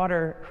his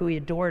daughter, who he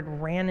adored,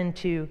 ran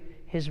into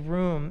his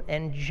room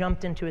and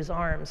jumped into his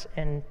arms,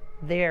 and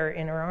there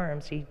in her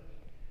arms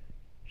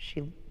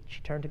she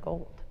turned to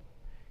gold.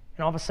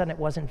 And all of a sudden it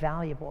wasn't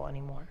valuable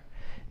anymore.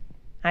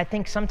 I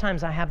think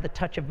sometimes I have the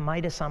touch of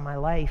Midas on my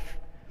life,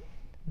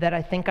 that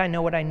I think I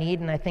know what I need,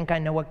 and I think I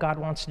know what God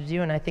wants to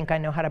do, and I think I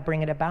know how to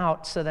bring it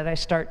about, so that I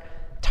start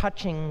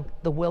touching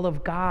the will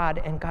of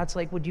God, and God's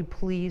like, would you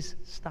please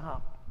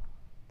stop?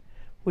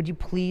 Would you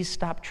please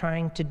stop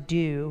trying to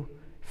do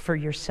for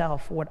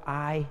yourself what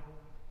I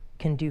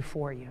can do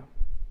for you?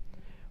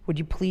 Would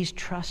you please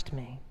trust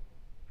me?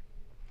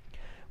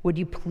 Would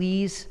you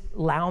please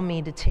allow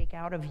me to take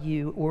out of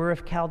you Ur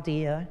of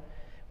Chaldea?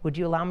 Would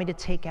you allow me to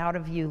take out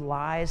of you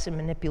lies and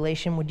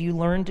manipulation? Would you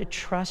learn to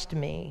trust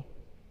me?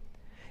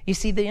 You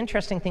see, the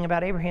interesting thing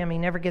about Abraham, he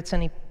never gets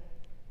any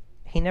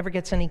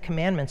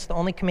commandments. The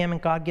only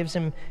commandment God gives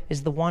him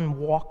is the one,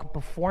 walk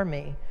before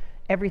me.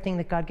 Everything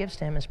that God gives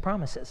to him is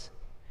promises.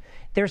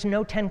 There's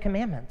no 10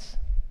 commandments.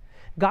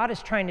 God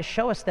is trying to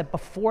show us that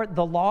before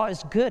the law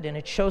is good, and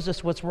it shows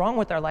us what's wrong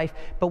with our life,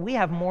 but we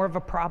have more of a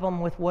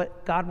problem with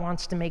what God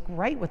wants to make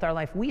right with our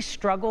life. We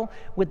struggle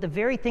with the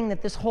very thing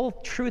that this whole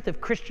truth of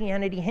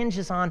Christianity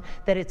hinges on,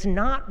 that it's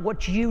not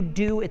what you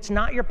do, it's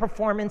not your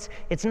performance,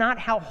 it's not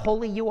how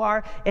holy you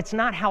are, it's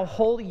not how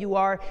whole you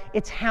are,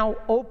 it's how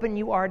open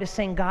you are to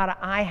saying, God,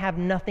 I have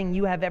nothing,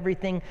 you have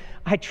everything,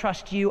 I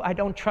trust you, I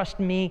don't trust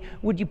me,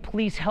 would you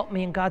please help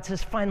me? And God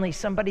says, finally,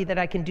 somebody that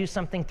I can do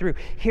something through.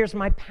 Here's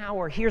my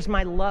power, here's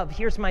my love,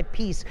 here's my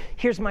peace,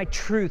 here's my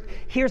truth,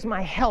 here's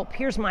my help,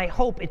 here's my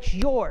hope. It's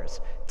yours.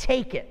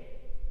 Take it.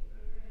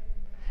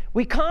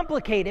 We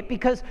complicate it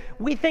because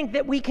we think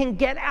that we can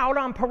get out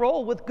on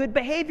parole with good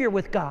behavior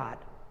with God.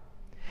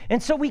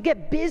 And so we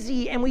get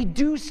busy and we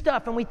do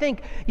stuff and we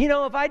think,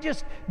 if I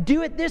just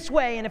do it this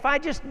way and if I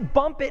just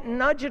bump it and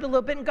nudge it a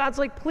little bit, and God's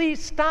like,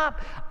 please stop.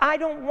 I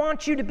don't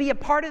want you to be a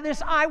part of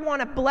this. I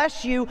want to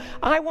bless you.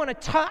 I want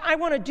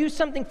to do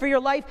something for your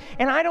life,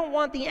 and I don't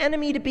want the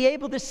enemy to be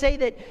able to say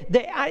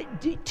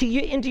to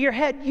you into your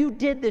head, you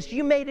did this,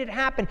 you made it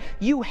happen,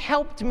 you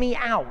helped me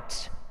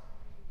out.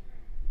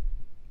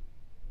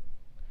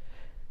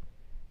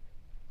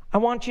 I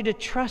want you to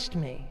trust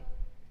me.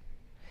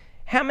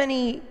 How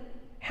many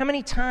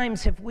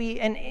times have we,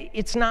 and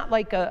it's not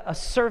like a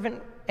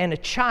servant and a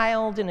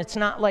child, and it's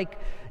not like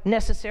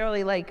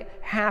necessarily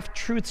like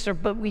half-truths,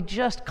 but we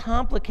just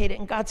complicate it,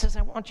 and God says,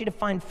 I want you to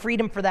find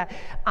freedom for that.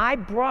 I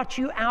brought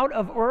you out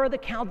of Ur of the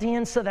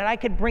Chaldeans so that I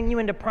could bring you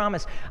into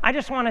promise. I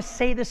just want to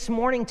say this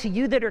morning to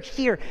you that are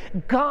here,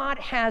 God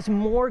has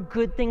more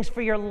good things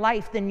for your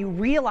life than you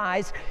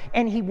realize,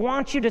 and He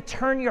wants you to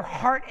turn your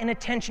heart and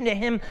attention to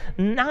Him,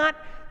 not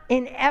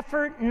in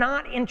effort,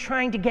 not in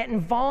trying to get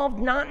involved,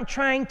 not in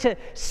trying to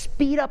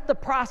speed up the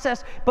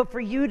process, but for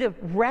you to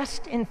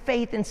rest in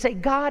faith and say,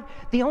 God,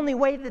 the only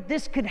way that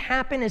this could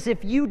happen is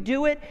if you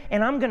do it,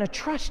 and I'm going to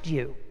trust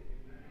you.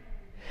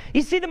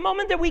 You see, the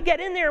moment that we get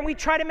in there and we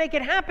try to make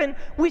it happen,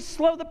 we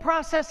slow the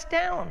process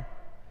down.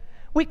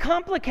 We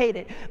complicate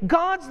it.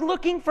 God's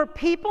looking for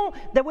people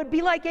that would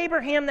be like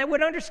Abraham, that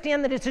would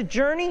understand that it's a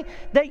journey,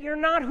 that you're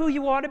not who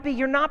you ought to be,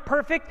 you're not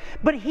perfect,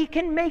 but He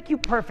can make you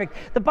perfect.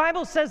 The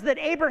Bible says that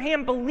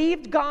Abraham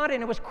believed God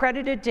and it was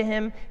credited to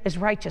him as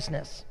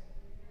righteousness.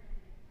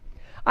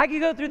 I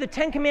could go through the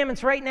 10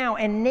 Commandments right now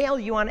and nail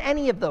you on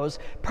any of those,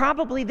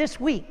 probably this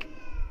week.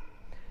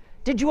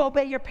 Did you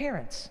obey your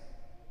parents?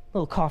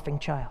 Little coughing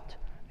child.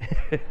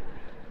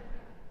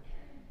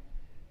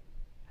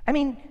 I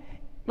mean,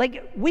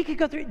 like, we could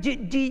go through,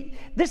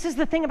 this is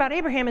the thing about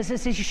Abraham,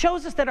 is he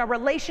shows us that our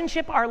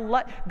relationship,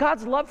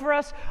 God's love for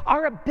us,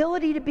 our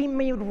ability to be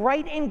made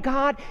right in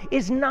God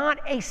is not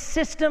a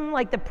system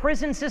like the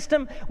prison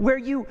system where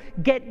you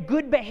get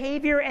good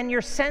behavior and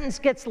your sentence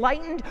gets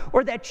lightened,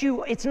 or that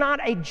it's not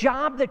a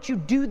job that you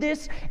do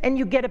this and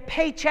you get a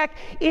paycheck.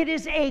 It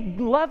is a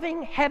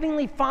loving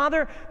Heavenly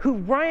Father who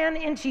ran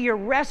into your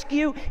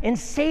rescue and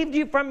saved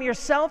you from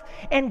yourself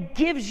and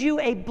gives you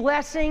a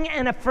blessing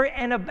and a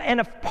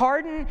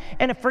pardon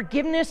and a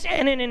forgiveness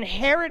and an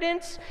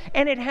inheritance,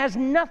 and it has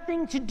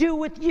nothing to do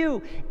with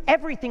you,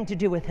 everything to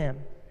do with Him.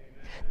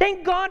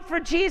 Thank God for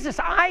Jesus.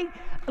 I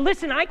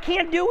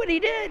can't do what He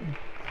did.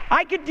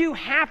 I could do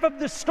half of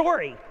the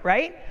story,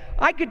 right?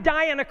 I could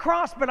die on a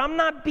cross, but I'm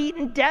not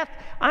beating death.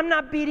 I'm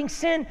not beating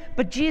sin,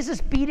 but Jesus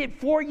beat it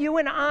for you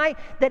and I,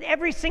 that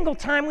every single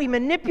time we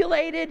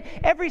manipulated,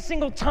 every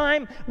single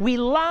time we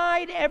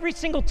lied, every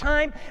single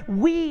time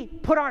we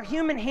put our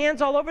human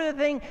hands all over the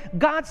thing,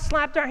 God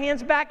slapped our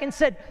hands back and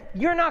said,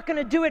 you're not going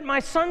to do it. My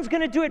Son's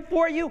going to do it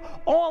for you.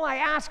 All I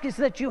ask is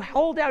that you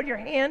hold out your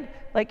hand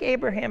like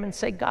Abraham and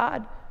say,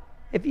 God,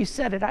 if you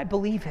said it, I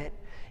believe it.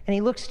 And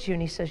He looks at you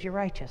and He says, you're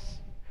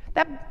righteous.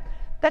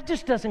 That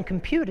just doesn't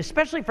compute,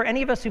 especially for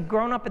any of us who've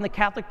grown up in the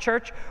Catholic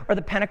Church or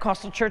the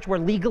Pentecostal Church where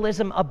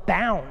legalism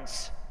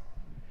abounds.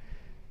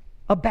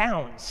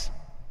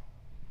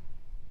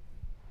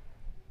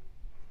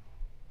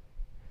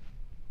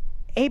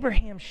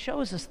 Abraham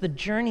shows us the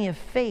journey of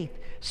faith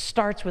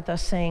starts with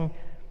us saying,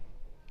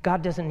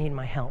 God doesn't need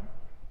my help.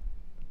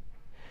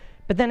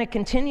 But then it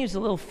continues a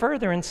little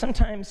further, and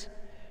sometimes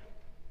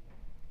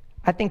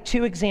I think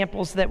two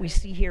examples that we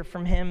see here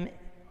from him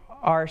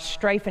are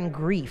strife and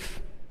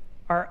grief.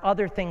 Are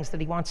other things that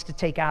He wants to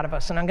take out of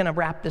us. And I'm going to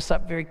wrap this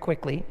up very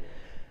quickly.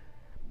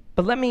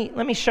 But let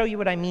me show you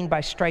what I mean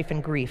by strife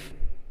and grief.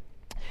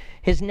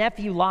 His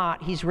nephew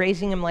Lot, he's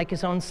raising him like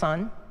his own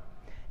son.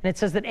 And it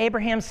says that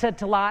Abraham said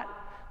to Lot,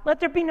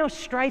 let there be no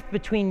strife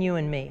between you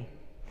and me.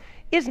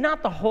 Is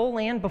not the whole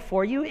land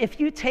before you? If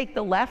you take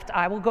the left,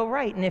 I will go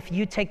right. And if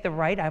you take the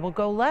right, I will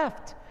go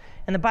left.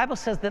 And the Bible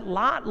says that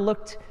Lot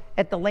looked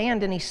at the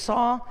land and he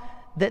saw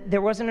that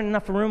there wasn't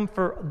enough room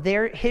for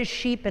his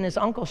sheep and his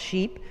uncle's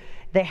sheep.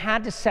 They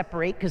had to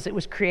separate because it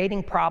was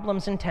creating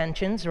problems and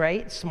tensions,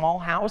 right? Small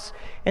house.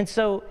 And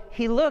so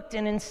he looked,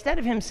 and instead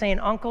of him saying,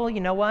 Uncle, you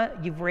know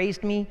what? You've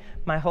raised me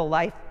my whole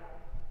life.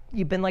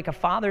 You've been like a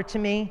father to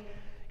me.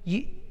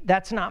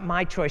 That's not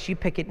my choice. You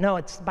pick it.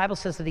 No, the Bible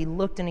says that he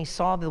looked and he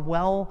saw the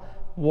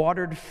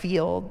well-watered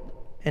field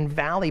and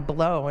valley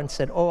below and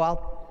said, oh,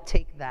 I'll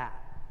take that.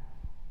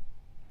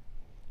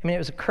 I mean, it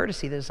was a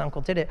courtesy that his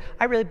uncle did it.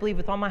 I really believe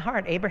with all my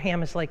heart,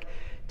 Abraham is like,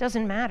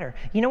 doesn't matter.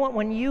 You know what?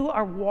 When you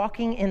are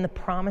walking in the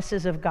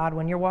promises of God,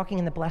 when you're walking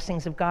in the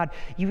blessings of God,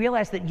 you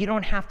realize that you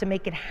don't have to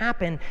make it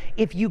happen.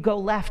 If you go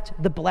left,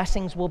 the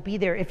blessings will be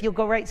there. If you'll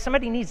go right,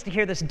 somebody needs to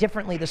hear this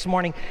differently this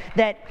morning,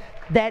 that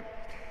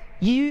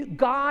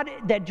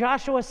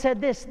Joshua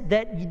said this,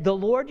 that the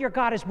Lord your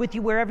God is with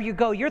you wherever you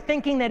go. You're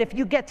thinking that if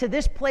you get to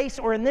this place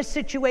or in this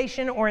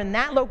situation or in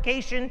that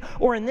location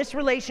or in this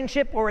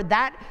relationship or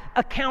that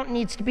account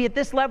needs to be at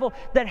this level,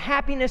 that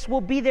happiness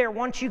will be there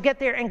once you get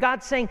there. And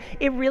God's saying,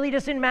 it really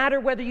doesn't matter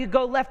whether you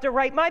go left or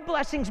right. My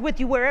blessing's with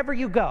you wherever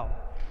you go.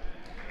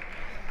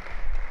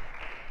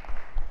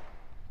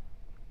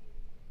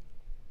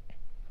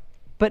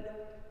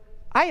 But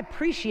I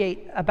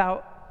appreciate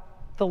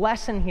about the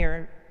lesson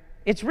here,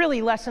 it's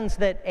really lessons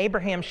that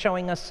Abraham's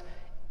showing us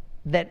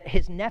that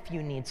his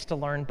nephew needs to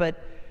learn,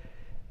 but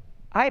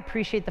I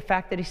appreciate the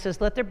fact that he says,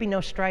 let there be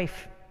no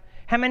strife.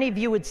 How many of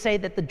you would say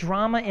that the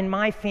drama in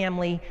my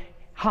family,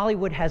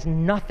 Hollywood has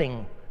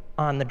nothing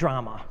on the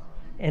drama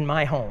in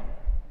my home?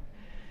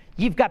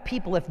 You've got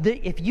people,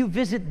 if you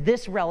visit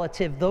this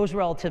relative, those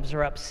relatives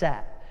are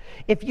upset.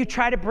 If you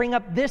try to bring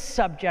up this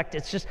subject,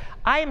 it's just,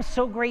 I am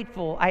so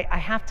grateful. I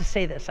have to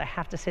say this.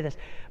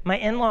 My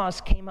in-laws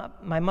came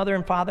up, my mother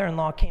and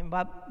father-in-law came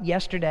up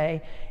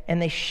yesterday,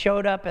 and they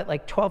showed up at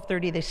like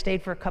 12:30. They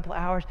stayed for a couple of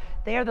hours.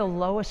 They are the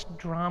lowest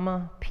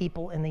drama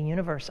people in the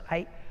universe.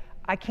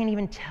 I can't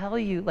even tell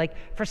you. Like,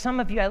 for some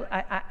of you,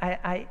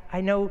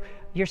 I know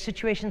your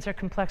situations are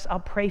complex. I'll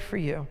pray for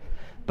you.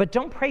 But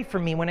don't pray for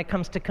me when it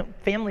comes to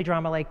family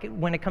drama. Like,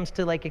 when it comes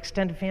to like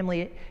extended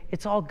family,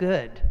 it's all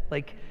good.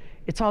 Like,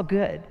 it's all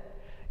good.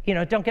 You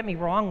know, don't get me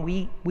wrong.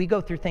 We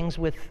go through things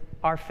with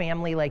our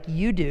family like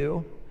you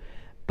do.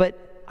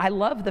 But I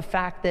love the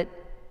fact that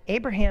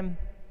Abraham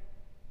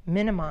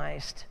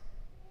minimized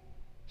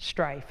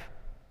strife.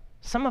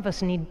 Some of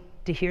us need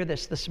to hear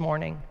this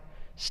morning.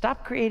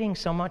 Stop creating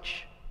so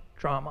much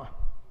drama.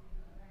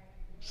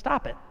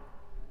 Stop it.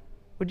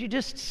 Would you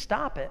just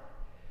stop it?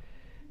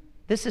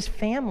 This is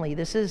family.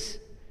 This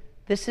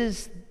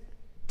is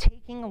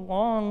taking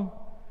along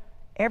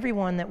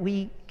everyone that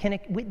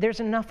there's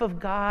enough of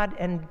God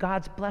and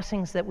God's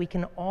blessings that we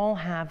can all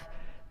have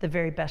the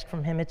very best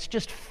from him. It's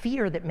just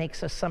fear that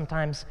makes us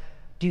sometimes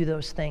do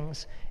those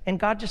things. And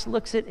God just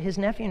looks at his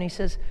nephew and he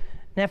says,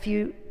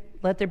 nephew,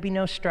 let there be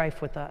no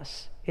strife with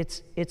us.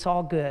 It's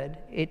all good.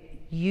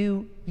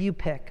 You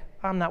pick.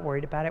 I'm not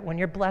worried about it. When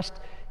you're blessed,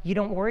 you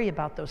don't worry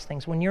about those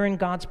things. When you're in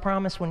God's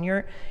promise, when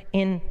you're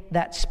in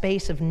that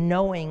space of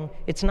knowing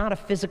it's not a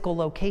physical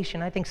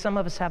location. I think some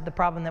of us have the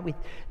problem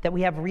that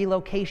we have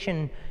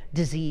relocation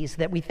disease,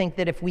 that we think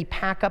that if we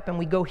pack up and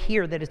we go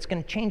here, that it's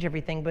going to change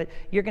everything, but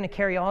you're going to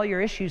carry all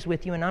your issues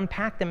with you and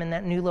unpack them in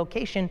that new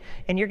location,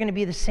 and you're going to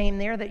be the same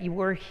there that you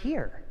were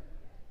here.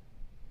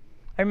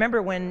 I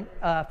remember when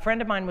a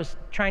friend of mine was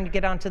trying to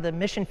get onto the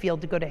mission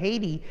field to go to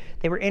Haiti,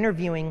 they were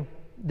interviewing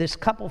this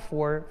couple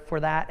for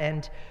that,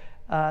 and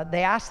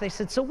they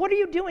said, so what are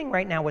you doing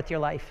right now with your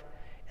life?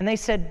 And they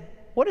said,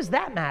 what does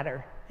that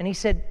matter? And he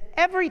said,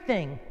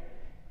 everything.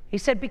 He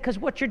said, because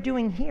what you're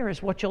doing here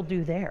is what you'll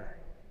do there.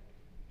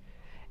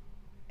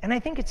 And I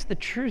think it's the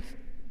truth,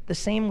 the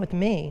same with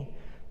me.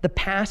 The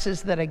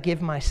passes that I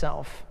give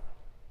myself,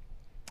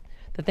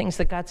 the things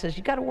that God says,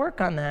 you got to work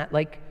on that,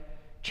 like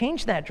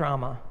change that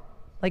drama,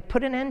 like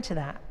put an end to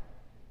that.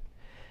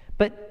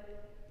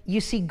 But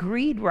you see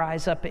greed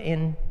rise up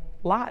in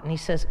Lot, and he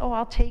says, oh,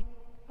 I'll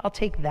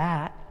take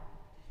that.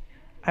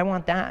 I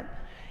want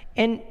that.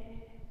 And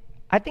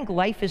I think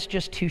life is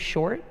just too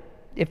short.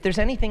 If there's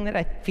anything that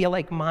I feel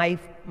like my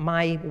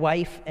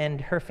wife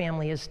and her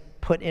family has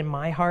put in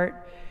my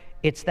heart,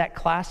 it's that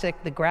classic,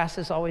 the grass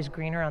is always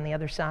greener on the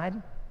other side.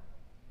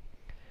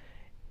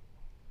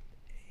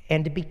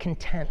 And to be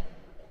content.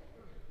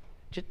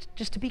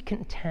 Just to be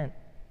content.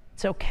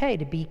 It's okay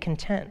to be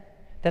content.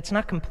 That's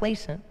not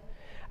complacent.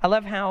 I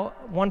love how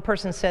one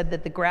person said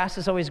that the grass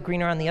is always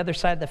greener on the other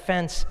side of the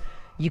fence.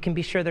 You can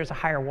be sure there's a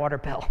higher water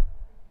bill.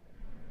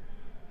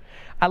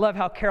 I love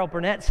how Carol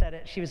Burnett said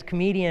it. She was a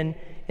comedian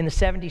in the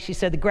 70s. She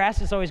said, the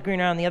grass is always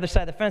greener on the other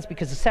side of the fence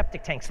because the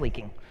septic tank's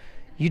leaking.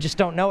 You just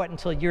don't know it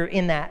until you're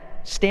in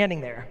that,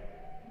 standing there.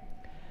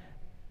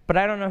 But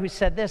I don't know who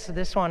said this. So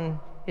this one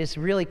is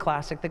really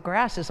classic. The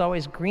grass is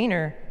always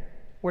greener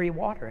where you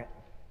water it.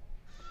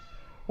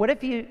 What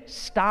if you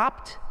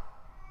stopped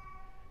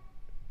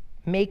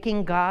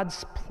making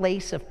God's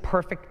place of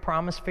perfect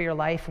promise for your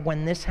life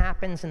when this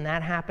happens and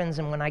that happens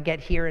and when I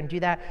get here and do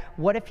that?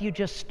 What if you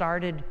just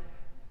started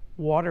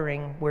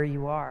watering where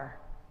you are?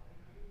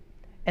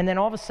 And then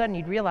all of a sudden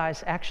you'd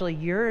realize actually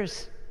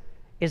yours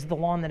is the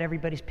lawn that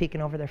everybody's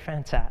peeking over their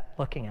fence at,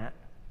 looking at.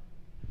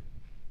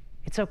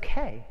 It's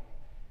okay.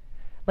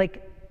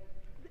 Like,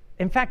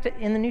 in fact,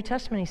 in the New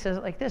Testament he says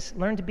it like this: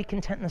 learn to be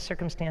content in the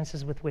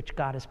circumstances with which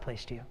God has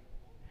placed you.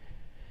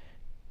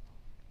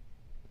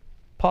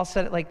 Paul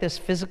said it like this: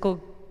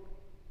 physical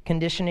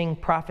conditioning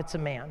profits a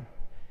man,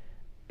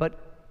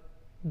 but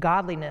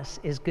godliness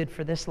is good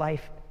for this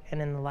life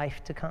and in the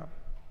life to come.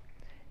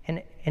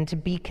 And to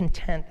be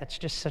content, that's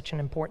just such an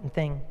important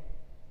thing.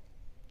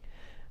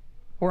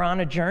 We're on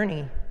a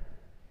journey.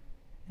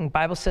 And the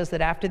Bible says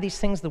that after these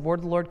things, the word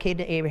of the Lord came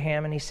to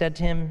Abraham, and he said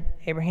to him,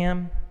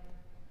 Abraham,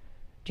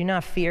 do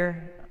not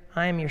fear.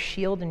 I am your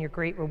shield and your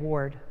great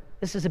reward.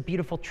 This is a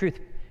beautiful truth.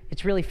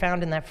 It's really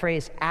found in that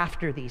phrase,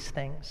 after these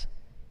things.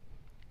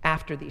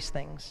 After these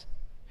things.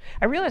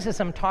 I realize as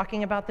I'm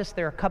talking about this,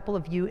 there are a couple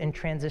of you in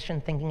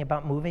transition thinking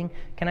about moving.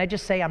 Can I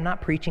just say I'm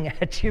not preaching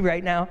at you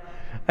right now?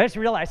 I just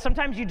realized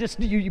sometimes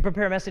you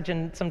prepare a message,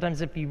 and sometimes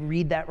if you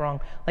read that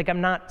wrong, like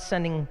I'm not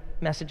sending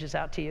messages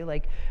out to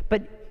you.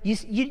 But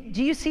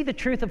do you see the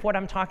truth of what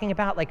I'm talking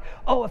about? Like,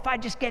 oh, if I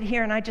just get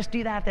here and I just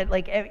do that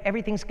like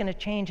everything's going to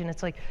change. And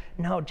it's like,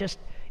 no, just,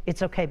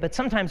 it's okay. But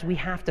sometimes we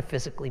have to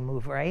physically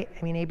move, right?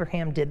 I mean,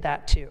 Abraham did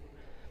that too.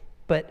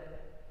 But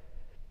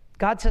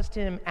God says to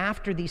him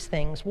after these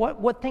things,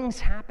 what things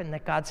happened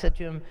that God said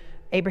to him,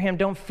 Abraham,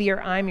 don't fear,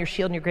 I'm your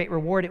shield and your great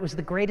reward. It was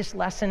the greatest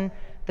lesson,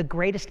 the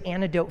greatest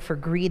antidote for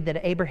greed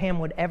that Abraham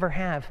would ever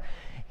have.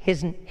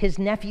 His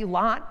nephew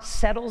Lot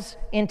settles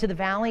into the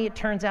valley. It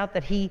turns out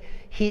that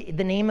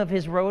the name of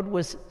his road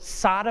was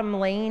Sodom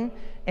Lane,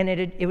 and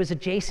it was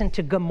adjacent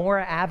to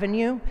Gomorrah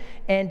Avenue.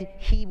 And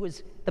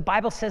the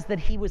Bible says that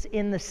he was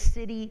in the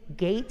city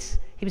gates.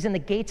 He was in the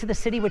gates of the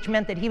city, which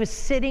meant that he was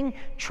sitting,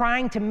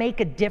 trying to make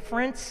a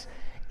difference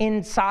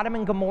in Sodom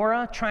and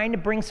Gomorrah, trying to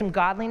bring some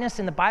godliness.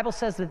 And the Bible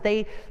says that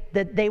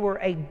they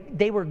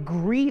were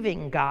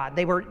grieving God.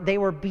 They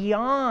were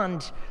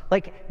beyond,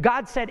 like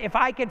God said, if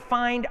I could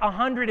find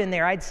 100 in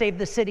there, I'd save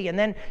the city. And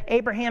then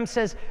Abraham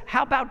says,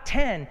 how about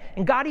 10?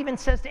 And God even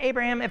says to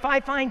Abraham, if I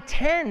find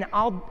 10,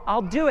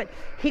 I'll do it.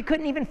 He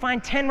couldn't even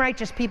find 10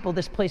 righteous people.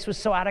 This place was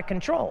so out of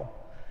control.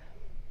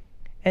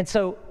 And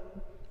so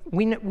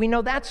we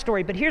know that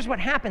story. But here's what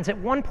happens. At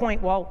one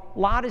point, while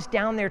Lot is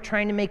down there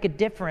trying to make a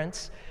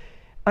difference,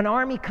 an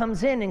army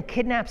comes in and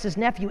kidnaps his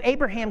nephew.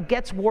 Abraham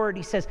gets word.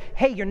 He says,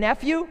 hey, your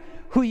nephew,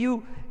 who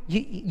you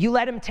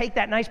let him take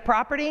that nice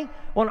property?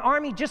 Well, an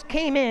army just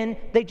came in.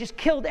 They just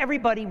killed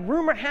everybody.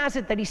 Rumor has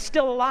it that he's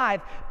still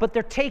alive, but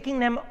they're taking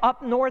them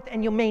up north,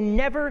 and you may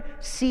never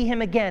see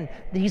him again.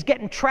 He's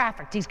getting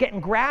trafficked. He's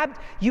getting grabbed.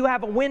 You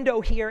have a window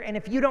here, and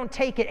if you don't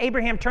take it,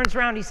 Abraham turns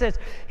around. He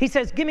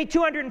says, give me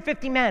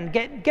 250 men.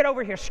 Get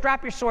over here.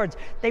 Strap your swords.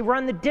 They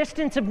run the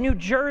distance of New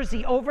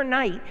Jersey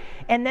overnight,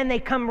 and then they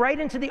come right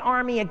into the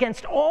army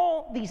against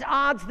all these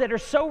odds that are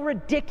so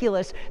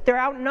ridiculous. They're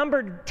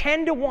outnumbered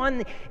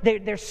 10-1.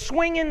 They're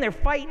swinging, they're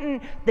fighting.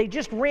 They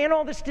just ran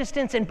all this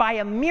distance, and by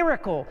a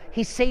miracle,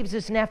 he saves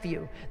his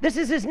nephew. This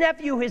is his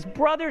nephew, his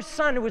brother's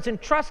son, who was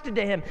entrusted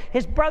to him,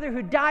 his brother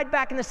who died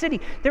back in the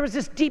city. There was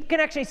this deep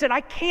connection. He said,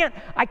 I can't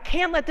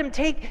let them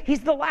take,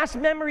 he's the last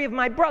memory of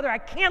my brother. I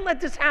can't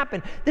let this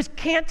happen. This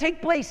can't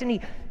take place.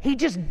 And he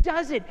just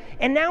does it.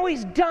 And now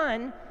he's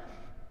done.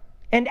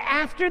 And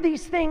after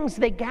these things,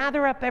 they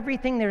gather up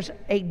everything. There's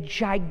a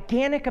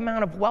gigantic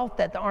amount of wealth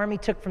that the army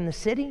took from the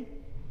city.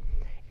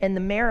 And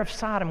the mayor of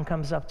Sodom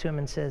comes up to him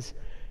and says,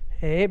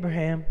 hey,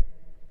 Abraham,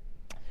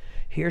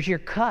 here's your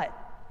cut.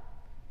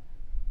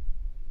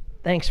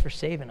 Thanks for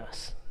saving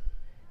us.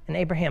 And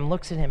Abraham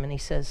looks at him and he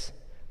says,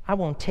 I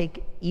won't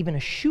take even a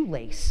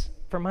shoelace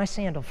for my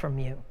sandal from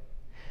you,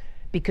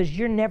 because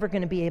you're never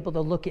going to be able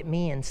to look at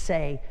me and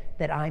say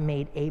that I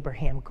made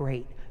Abraham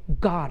great.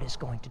 God is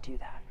going to do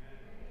that.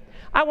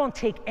 I won't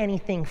take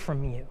anything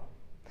from you.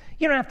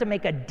 You don't have to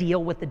make a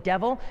deal with the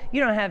devil.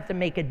 You don't have to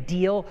make a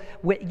deal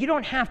with, you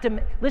don't have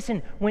to,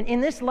 listen, when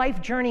in this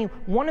life journey,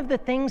 one of the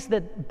things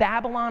that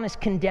Babylon is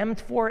condemned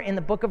for in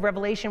the book of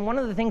Revelation, one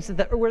of the things that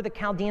the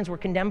Chaldeans were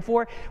condemned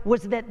for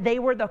was that they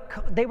were the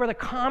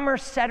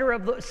commerce center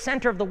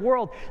of the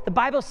world. The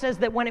Bible says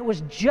that when it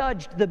was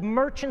judged, the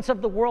merchants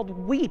of the world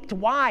wept.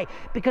 Why?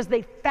 Because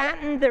they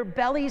fattened their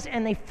bellies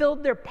and they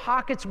filled their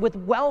pockets with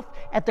wealth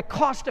at the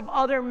cost of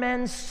other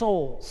men's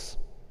souls.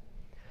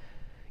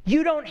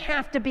 You don't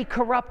have to be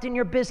corrupt in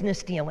your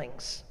business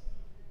dealings.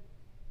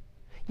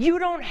 You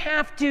don't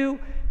have to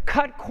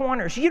cut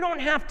corners. You don't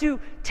have to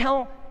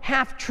tell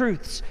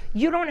half-truths.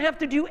 You don't have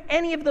to do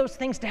any of those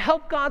things to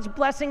help God's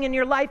blessing in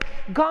your life.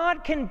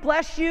 God can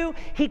bless you.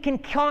 He can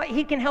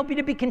help you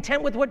to be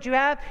content with what you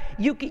have.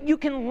 You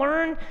can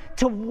learn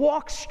to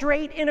walk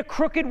straight in a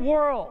crooked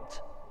world.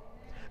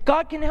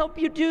 God can help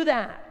you do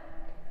that.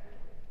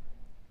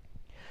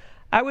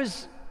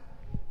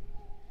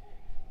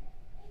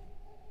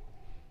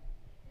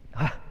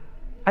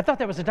 I thought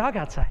there was a dog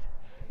outside.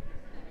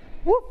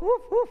 Woof,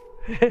 woof,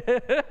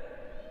 woof.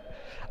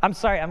 I'm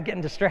sorry, I'm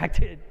getting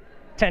distracted.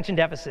 Attention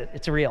deficit,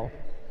 it's real.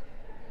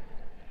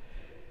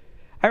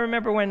 I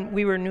remember when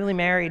we were newly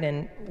married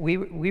and we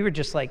were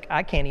just like,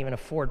 I can't even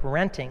afford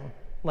renting,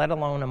 let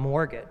alone a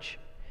mortgage.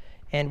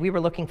 And we were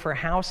looking for a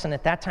house, and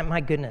at that time, my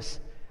goodness,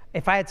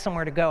 if I had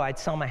somewhere to go, I'd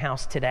sell my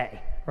house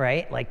today,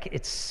 right? Like,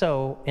 it's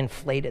so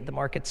inflated. The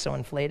market's so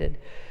inflated.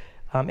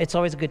 It's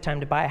always a good time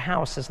to buy a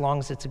house as long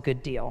as it's a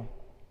good deal.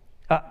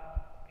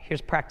 Here's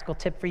a practical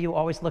tip for you.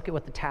 Always look at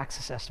what the tax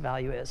assessed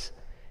value is.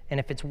 And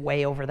if it's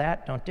way over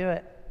that, don't do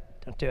it.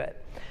 Don't do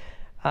it.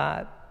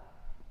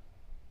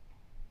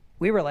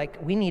 We were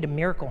like, we need a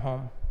miracle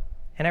home.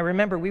 And I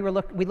remember we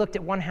looked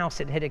at one house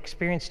that had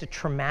experienced a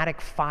traumatic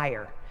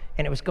fire,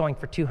 and it was going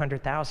for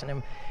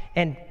 $200,000.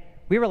 And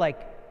we were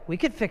like, we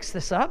could fix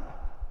this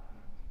up.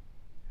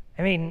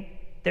 I mean,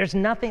 there was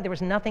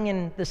nothing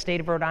in the state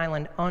of Rhode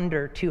Island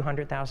under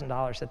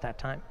 $200,000 at that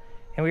time.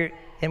 And we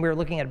were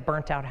looking at a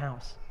burnt out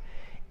house.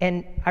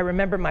 And I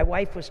remember my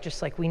wife was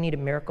just like, we need a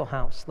miracle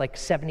house, like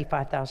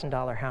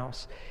 $75,000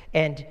 house.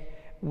 And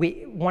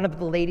one of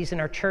the ladies in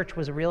our church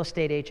was a real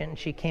estate agent, and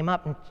she came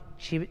up and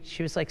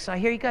she was like, so I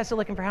hear you guys are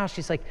looking for a house.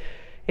 She's like,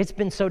 it's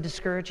been so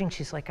discouraging.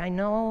 She's like, I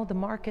know, the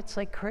market's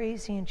like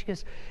crazy. And she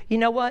goes, you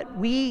know what?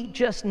 We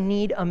just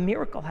need a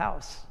miracle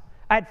house.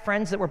 I had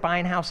friends that were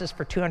buying houses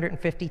for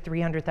 $250,000,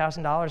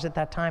 $300,000 at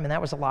that time, and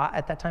that was a lot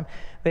at that time.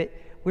 But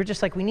we're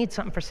just like, we need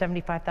something for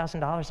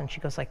 $75,000. And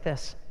she goes like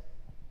this.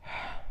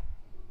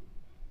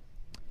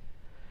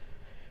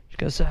 She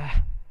goes,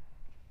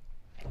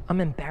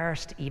 I'm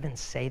embarrassed to even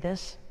say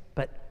this,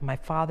 but my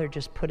father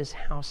just put his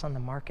house on the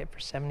market for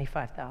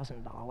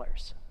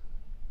 $75,000.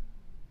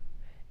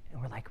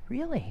 And we're like,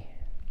 really?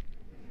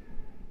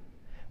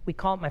 We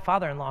call it my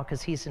father-in-law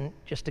because he's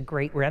just a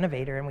great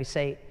renovator, and we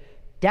say,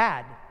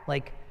 Dad,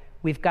 like,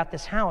 we've got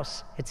this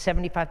house, it's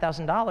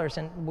 $75,000,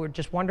 and we're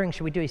just wondering,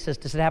 should we do it? He says,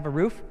 does it have a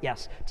roof?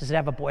 Yes. Does it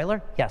have a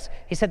boiler? Yes.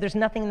 He said, there's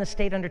nothing in the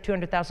state under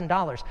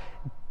 $200,000.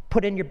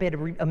 Put in your bid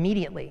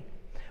immediately.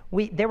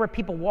 There were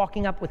people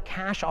walking up with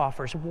cash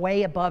offers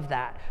way above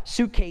that,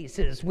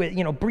 suitcases with,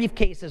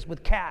 briefcases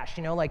with cash,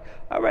 like,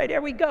 all right,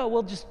 here we go.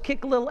 We'll just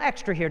kick a little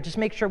extra here. Just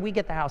make sure we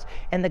get the house.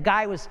 And the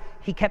guy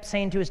he kept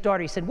saying to his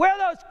daughter, he said, where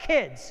are those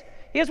kids?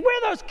 He goes, where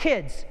are those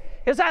kids?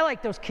 He goes, I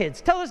like those kids.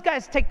 Tell those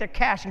guys to take their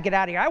cash and get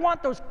out of here. I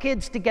want those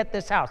kids to get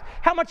this house.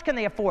 How much can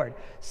they afford?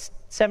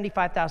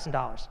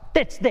 $75,000.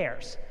 That's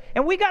theirs.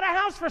 And we got a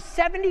house for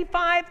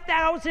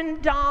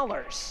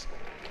 $75,000.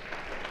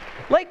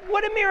 Like,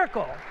 what a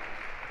miracle.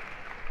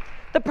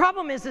 The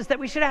problem is that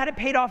we should have had it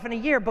paid off in a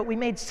year, but we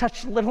made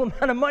such little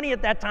amount of money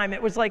at that time.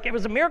 It was a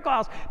miracle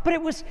house,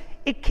 but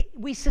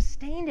we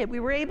sustained it.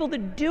 We were able to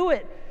do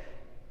it.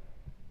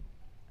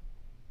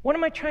 What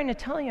am I trying to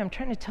tell you? I'm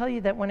trying to tell you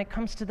that when it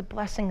comes to the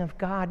blessing of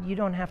God, you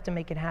don't have to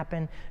make it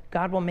happen.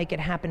 God will make it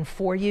happen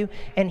for you.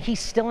 And he's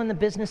still in the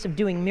business of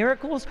doing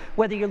miracles,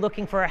 whether you're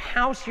looking for a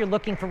house, you're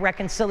looking for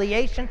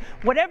reconciliation,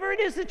 whatever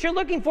it is that you're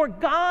looking for,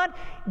 God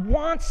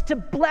wants to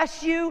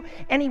bless you,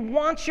 and he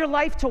wants your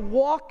life to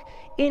walk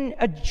in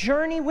a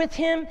journey with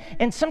him.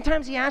 And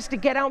sometimes he has to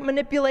get out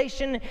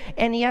manipulation,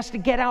 and he has to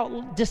get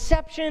out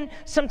deception.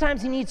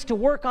 Sometimes he needs to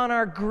work on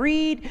our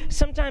greed.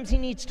 Sometimes he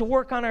needs to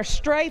work on our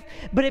strife.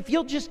 But if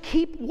you'll just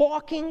keep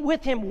walking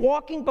with him,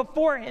 walking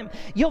before him,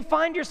 you'll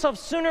find yourself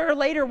sooner or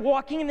later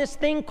walking in this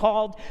thing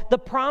called the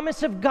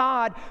promise of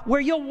God, where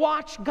you'll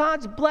watch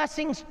God's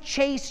blessings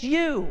chase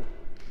you.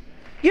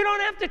 You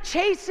don't have to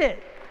chase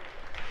it.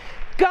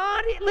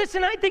 God,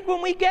 listen, I think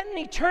when we get in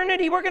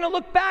eternity, we're going to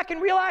look back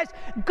and realize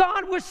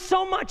God was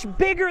so much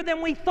bigger than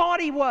we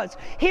thought he was.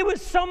 He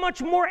was so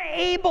much more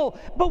able,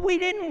 but we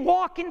didn't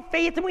walk in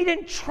faith and we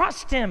didn't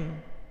trust him.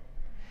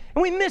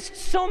 And we missed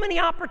so many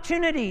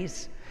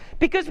opportunities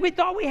because we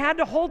thought we had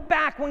to hold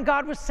back when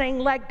God was saying,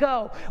 let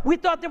go. We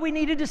thought that we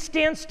needed to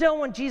stand still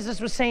when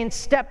Jesus was saying,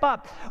 step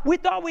up. We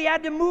thought we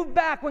had to move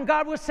back when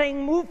God was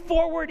saying, move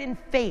forward in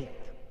faith.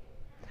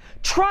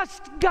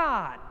 Trust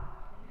God.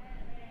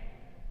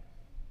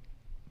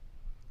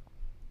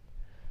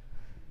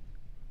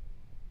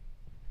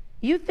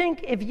 You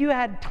think if you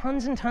had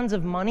tons and tons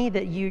of money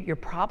that your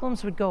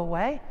problems would go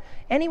away?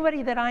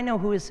 Anybody that I know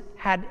who has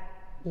had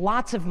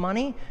lots of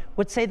money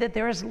would say that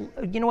there is,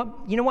 you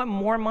know what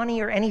more money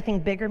or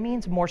anything bigger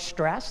means? More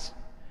stress,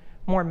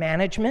 more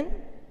management.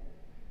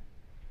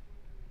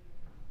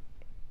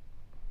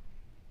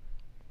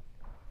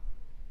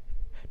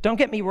 Don't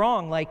get me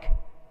wrong,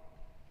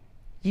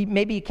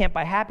 maybe you can't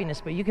buy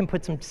happiness, but you can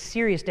put some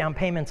serious down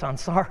payments on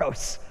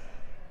sorrows.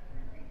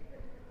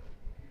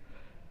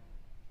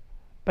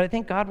 But I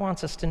think God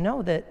wants us to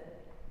know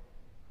that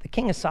the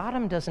king of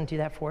Sodom doesn't do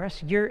that for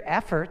us. Your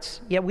efforts,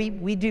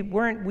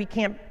 we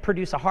can't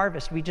produce a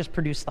harvest. We just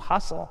produce the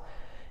hustle.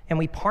 And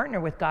we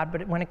partner with God,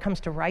 but when it comes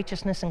to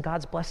righteousness and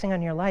God's blessing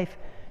on your life,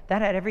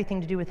 that had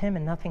everything to do with him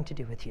and nothing to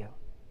do with you.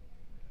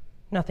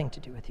 Nothing to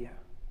do with you.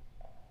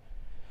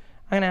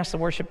 I'm going to ask the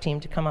worship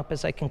team to come up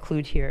as I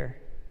conclude here.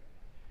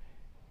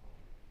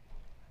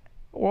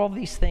 All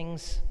these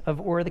things of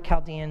Ur the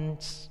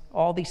Chaldeans,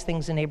 all these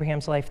things in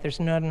Abraham's life, there's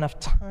not enough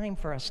time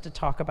for us to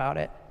talk about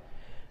it.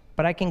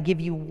 But I can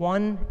give you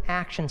one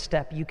action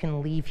step you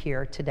can leave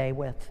here today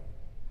with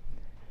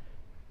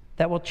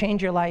that will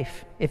change your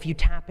life if you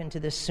tap into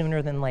this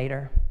sooner than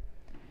later,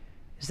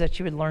 is that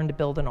you would learn to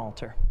build an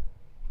altar.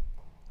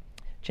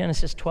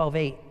 Genesis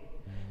 12:8.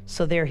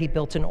 So there he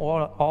built an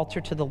altar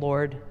to the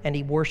Lord, and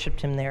he worshiped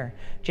him there.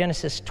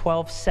 Genesis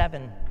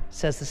 12:7.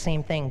 says the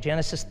same thing.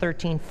 Genesis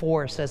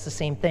 13:4 says the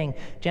same thing.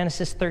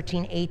 Genesis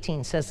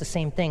 13:18 says the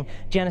same thing.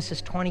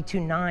 Genesis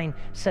 22:9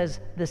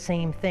 says the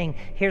same thing.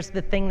 Here's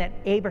the thing that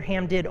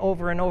Abraham did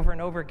over and over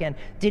and over again.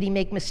 Did he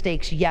make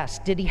mistakes? Yes.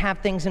 Did he have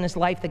things in his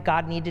life that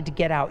God needed to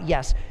get out?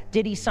 Yes.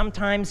 Did he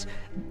sometimes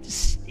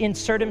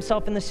insert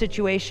himself in the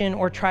situation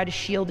or try to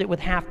shield it with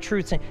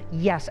half-truths?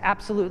 Yes,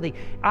 absolutely.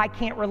 I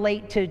can't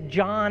relate to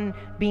John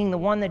being the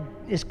one that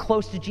is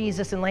close to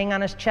Jesus and laying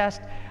on his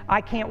chest. I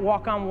can't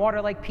walk on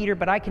water like Peter,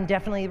 but I can can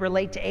definitely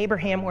relate to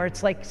Abraham, where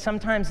it's like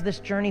sometimes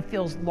this journey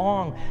feels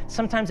long.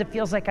 Sometimes it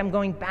feels like I'm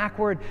going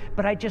backward,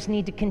 but I just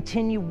need to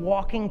continue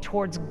walking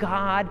towards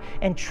God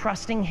and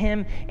trusting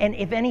Him. And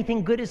if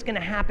anything good is going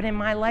to happen in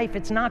my life,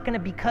 it's not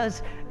going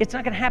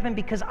to happen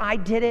because I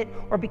did it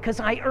or because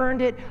I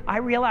earned it. I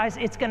realize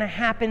it's going to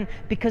happen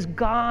because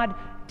God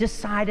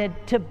decided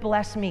to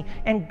bless me,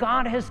 and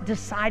God has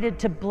decided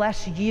to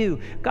bless you.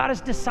 God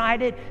has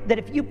decided that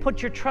if you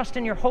put your trust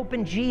and your hope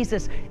in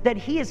Jesus, that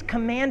He has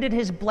commanded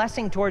His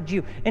blessing towards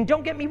you. And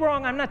don't get me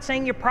wrong, I'm not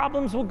saying your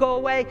problems will go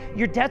away,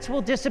 your debts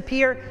will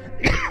disappear.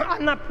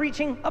 I'm not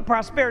preaching a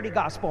prosperity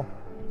gospel.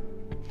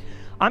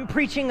 I'm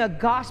preaching a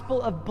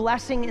gospel of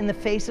blessing in the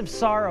face of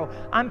sorrow.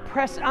 I'm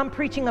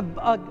preaching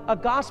a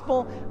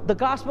gospel, the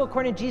gospel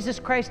according to Jesus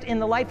Christ in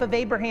the life of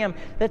Abraham,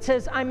 that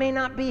says, I may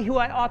not be who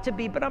I ought to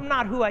be, but I'm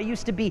not who I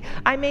used to be.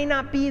 I may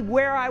not be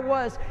where I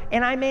was,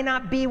 and I may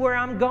not be where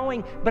I'm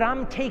going, but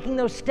I'm taking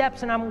those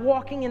steps and I'm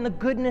walking in the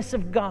goodness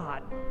of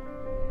God.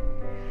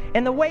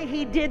 And the way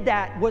he did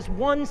that was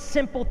one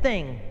simple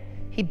thing.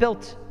 He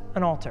built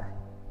an altar.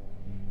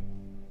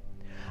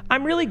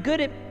 I'm really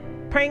good at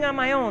praying on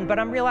my own, but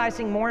I'm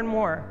realizing more and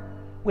more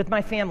with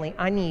my family,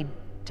 I need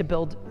to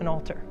build an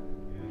altar.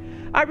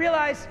 I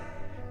realize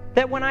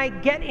that when I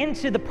get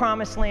into the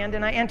promised land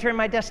and I enter in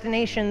my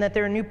destination, that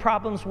there are new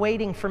problems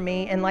waiting for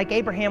me. And like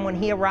Abraham, when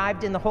he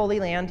arrived in the Holy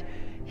Land,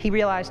 he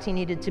realized he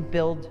needed to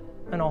build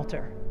an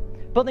altar.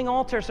 Building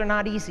altars are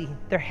not easy.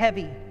 They're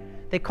heavy.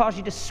 They cause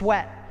you to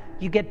sweat.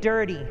 You get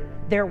dirty.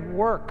 They're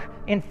work.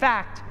 In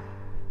fact,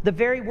 the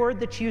very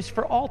word that's used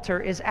for altar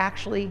is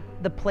actually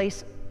the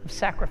place of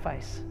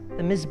sacrifice,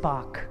 the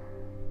mizbach.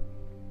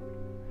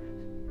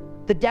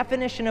 The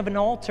definition of an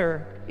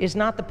altar is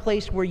not the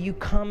place where you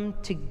come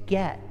to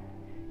get.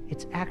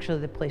 It's actually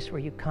the place where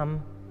you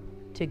come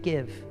to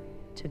give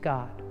to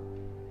God.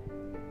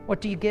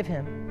 What do you give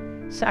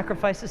Him?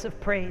 Sacrifices of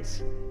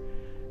praise.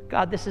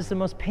 God, this is the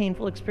most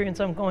painful experience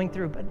I'm going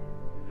through, but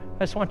I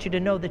just want you to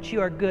know that you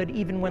are good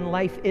even when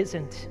life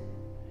isn't.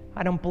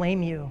 I don't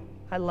blame you.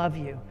 I love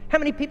you. How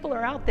many people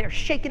are out there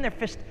shaking their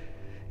fist?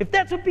 If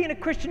that's what being a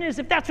Christian is,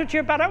 if that's what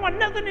you're about, I want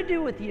nothing to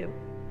do with you.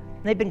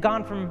 And they've been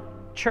gone from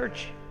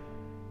church,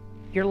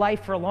 your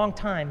life, for a long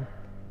time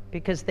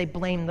because they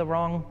blame the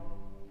wrong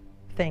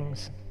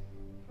things.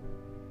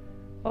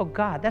 Oh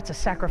God, that's a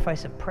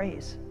sacrifice of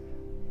praise.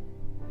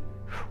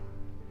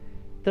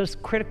 Those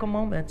critical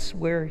moments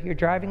where you're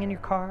driving in your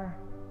car,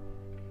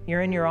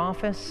 you're in your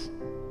office,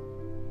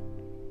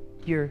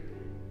 you're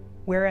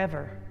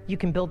wherever, you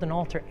can build an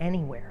altar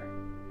anywhere.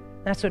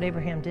 That's what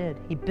Abraham did.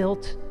 He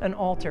built an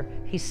altar.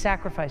 He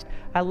sacrificed.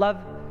 I love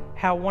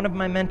how one of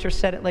my mentors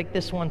said it like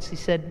this once. He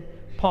said,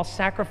 Paul,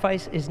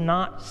 sacrifice is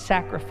not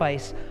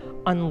sacrifice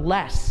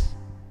unless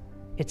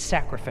it's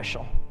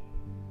sacrificial.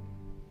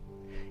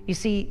 You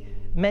see,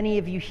 many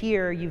of you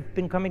here, you've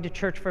been coming to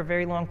church for a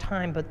very long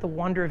time, but the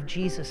wonder of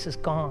Jesus is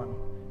gone.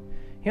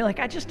 You're like,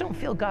 I just don't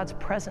feel God's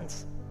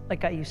presence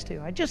like I used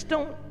to. I just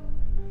don't.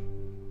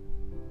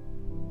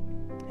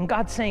 And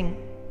God's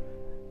saying,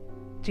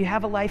 do you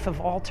have a life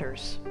of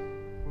altars?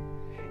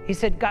 He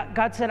said,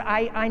 God said,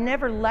 I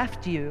never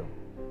left you.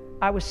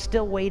 I was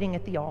still waiting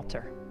at the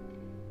altar.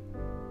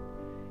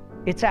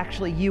 It's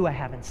actually you I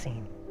haven't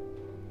seen.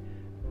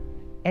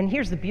 And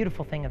here's the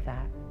beautiful thing of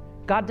that.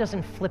 God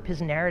doesn't flip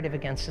His narrative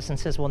against us and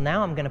says, well,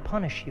 now I'm going to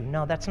punish you.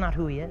 No, that's not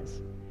who He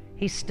is.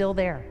 He's still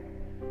there.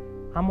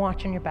 I'm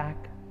watching your back.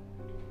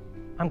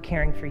 I'm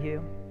caring for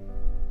you.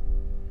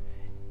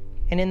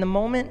 And in the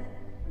moment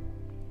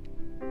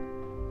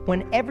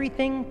when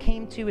everything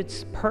came to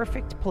its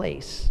perfect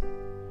place,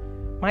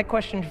 my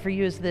question for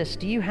you is this: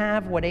 do you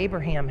have what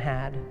Abraham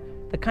had,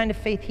 the kind of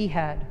faith he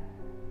had?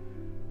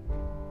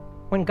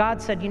 When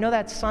God said, you know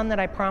that son that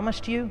I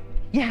promised you?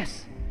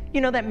 Yes. You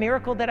know that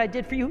miracle that I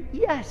did for you?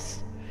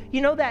 Yes.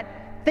 You know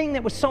that thing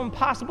that was so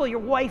impossible your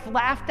wife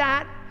laughed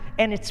at,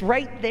 and it's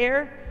right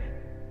there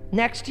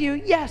next to you?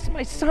 Yes,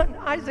 my son,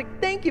 Isaac,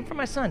 thank you for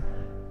my son.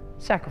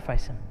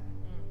 Sacrifice him.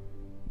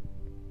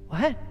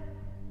 What?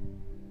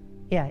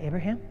 Yeah,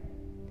 Abraham,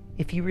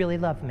 if you really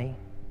love me,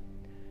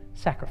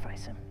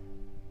 sacrifice him.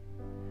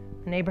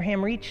 And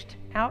Abraham reached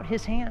out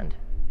his hand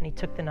and he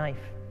took the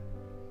knife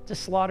to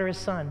slaughter his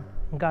son.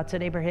 And God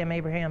said, Abraham,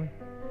 Abraham,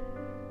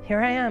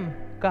 here I am,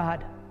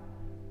 God.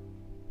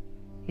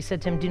 He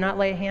said to him, do not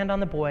lay a hand on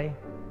the boy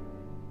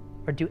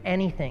or do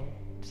anything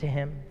to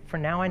him, for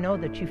now I know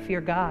that you fear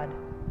God,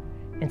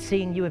 and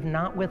seeing you have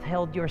not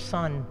withheld your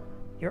son,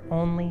 your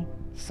only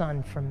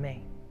son, from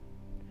me.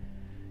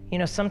 You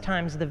know,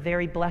 sometimes the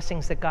very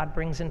blessings that God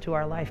brings into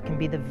our life can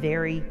be the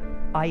very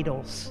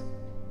idols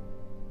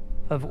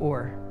of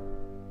Ur.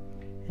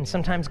 And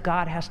sometimes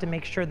God has to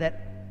make sure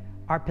that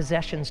our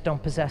possessions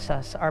don't possess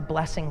us, our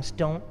blessings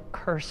don't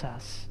curse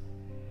us.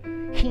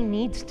 He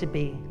needs to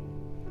be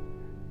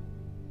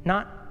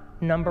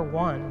not number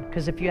one,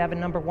 because if you have a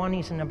number one,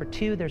 he's a number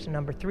two, there's a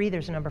number three,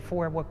 there's a number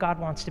four. What God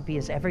wants to be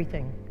is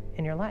everything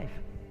in your life.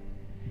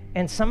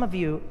 And some of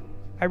you,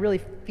 I really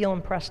feel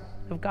impressed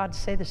of God to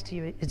say this to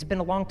you. It's been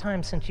a long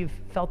time since you've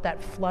felt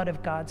that flood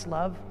of God's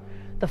love,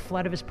 the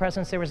flood of his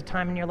presence? There was a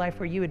time in your life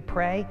where you would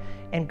pray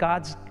and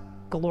God's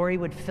glory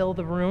would fill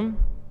the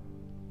room.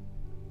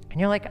 And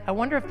you're like, I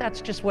wonder if that's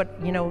just what,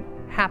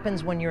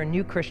 happens when you're a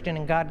new Christian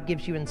and God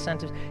gives you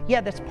incentives. Yeah,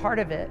 that's part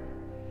of it.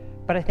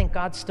 But I think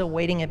God's still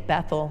waiting at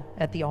Bethel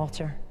at the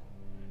altar.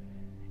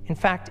 In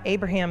fact,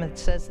 Abraham, it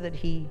says that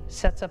he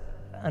sets up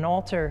an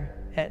altar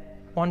at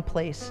one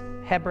place,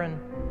 Hebron,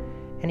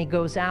 and he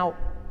goes out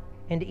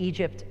into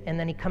Egypt, and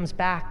then he comes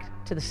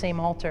back to the same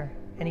altar,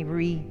 and he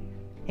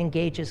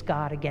re-engages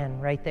God again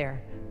right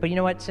there. But you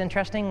know what's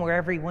interesting?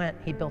 Wherever he went,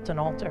 he built an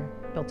altar.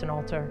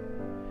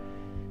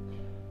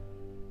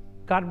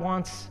 God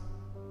wants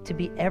to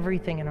be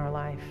everything in our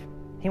life.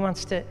 He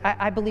wants to,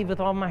 I believe with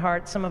all my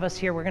heart, some of us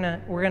here, we're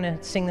gonna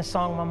sing the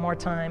song one more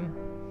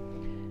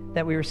time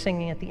that we were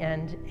singing at the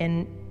end.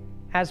 And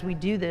as we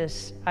do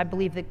this, I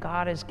believe that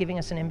God is giving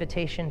us an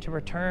invitation to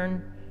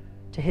return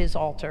to his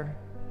altar.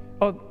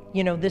 Oh,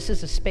 this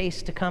is a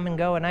space to come and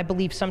go. And I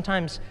believe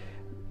sometimes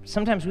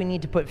we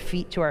need to put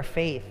feet to our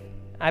faith.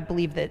 I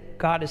believe that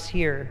God is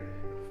here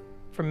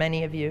for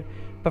many of you.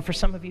 But for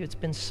some of you, it's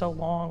been so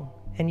long.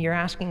 And you're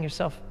asking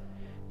yourself,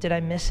 did I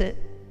miss it?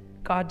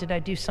 God, did I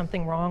do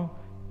something wrong?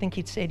 I think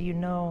he'd say to you,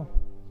 no,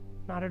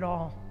 not at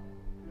all.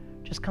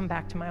 Just come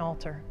back to my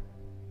altar.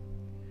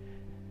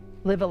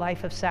 Live a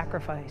life of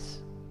sacrifice.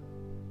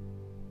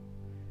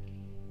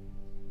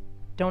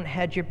 Don't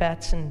hedge your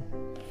bets and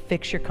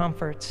fix your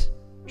comforts.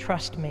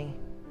 Trust me.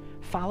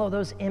 Follow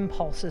those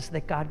impulses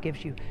that God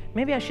gives you.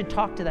 Maybe I should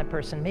talk to that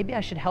person. Maybe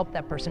I should help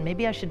that person.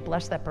 Maybe I should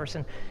bless that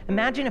person.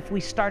 Imagine if we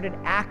started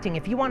acting.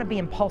 If you want to be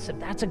impulsive,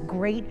 that's a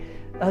great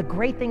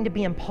thing to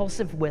be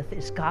impulsive with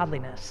is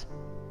godliness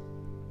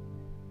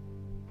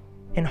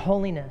and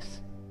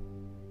holiness.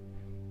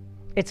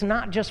 It's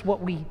not just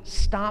what we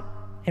stop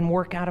and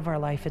work out of our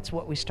life, it's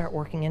what we start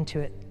working into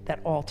it, that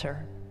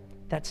altar,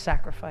 that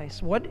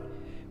sacrifice.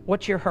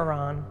 What's your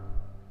Haran?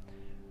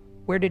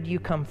 Where did you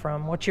come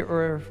from? What's your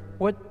Ur?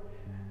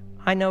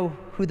 I know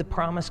who the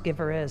promise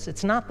giver is.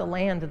 It's not the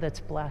land that's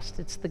blessed,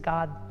 it's the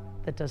God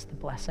that does the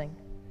blessing.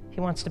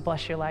 He wants to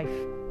bless your life.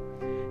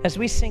 As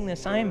we sing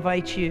this, I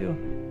invite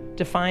you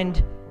to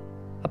find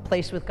a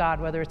place with God,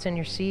 whether it's in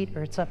your seat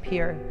or it's up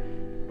here.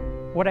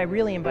 What I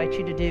really invite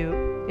you to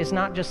do is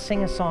not just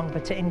sing a song,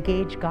 but to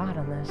engage God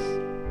on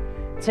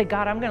this. Say,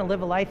 God, I'm going to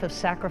live a life of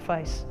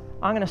sacrifice.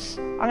 I'm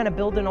going to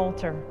build an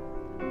altar.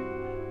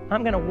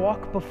 I'm going to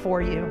walk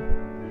before you.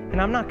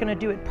 And I'm not going to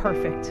do it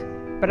perfect,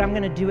 but I'm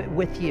going to do it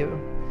with you.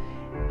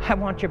 I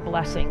want your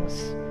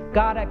blessings.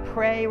 God, I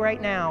pray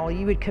right now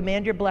you would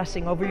command your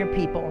blessing over your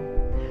people.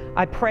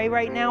 I pray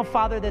right now,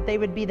 Father, that they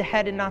would be the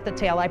head and not the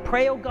tail. I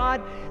pray, oh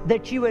God,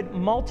 that you would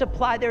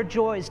multiply their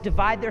joys,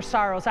 divide their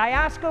sorrows. I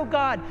ask, oh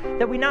God,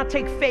 that we not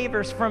take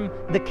favors from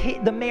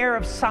the mayor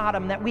of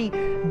Sodom, that we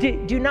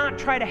do not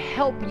try to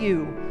help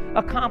you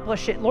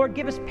accomplish it. Lord,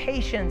 give us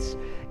patience.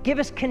 Give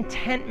us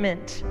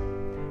contentment.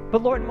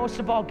 But Lord, most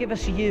of all, give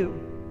us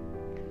you.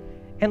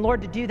 And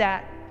Lord, to do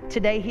that,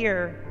 today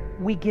here,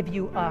 we give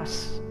you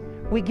us.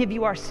 We give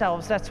you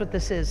ourselves. That's what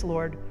this is,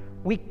 Lord.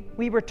 We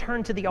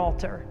return to the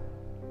altar.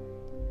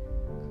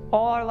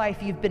 All our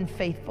life, you've been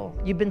faithful.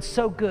 You've been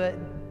so good.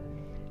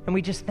 And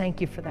we just thank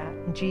you for that.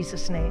 In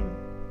Jesus' name,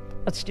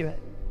 let's do it.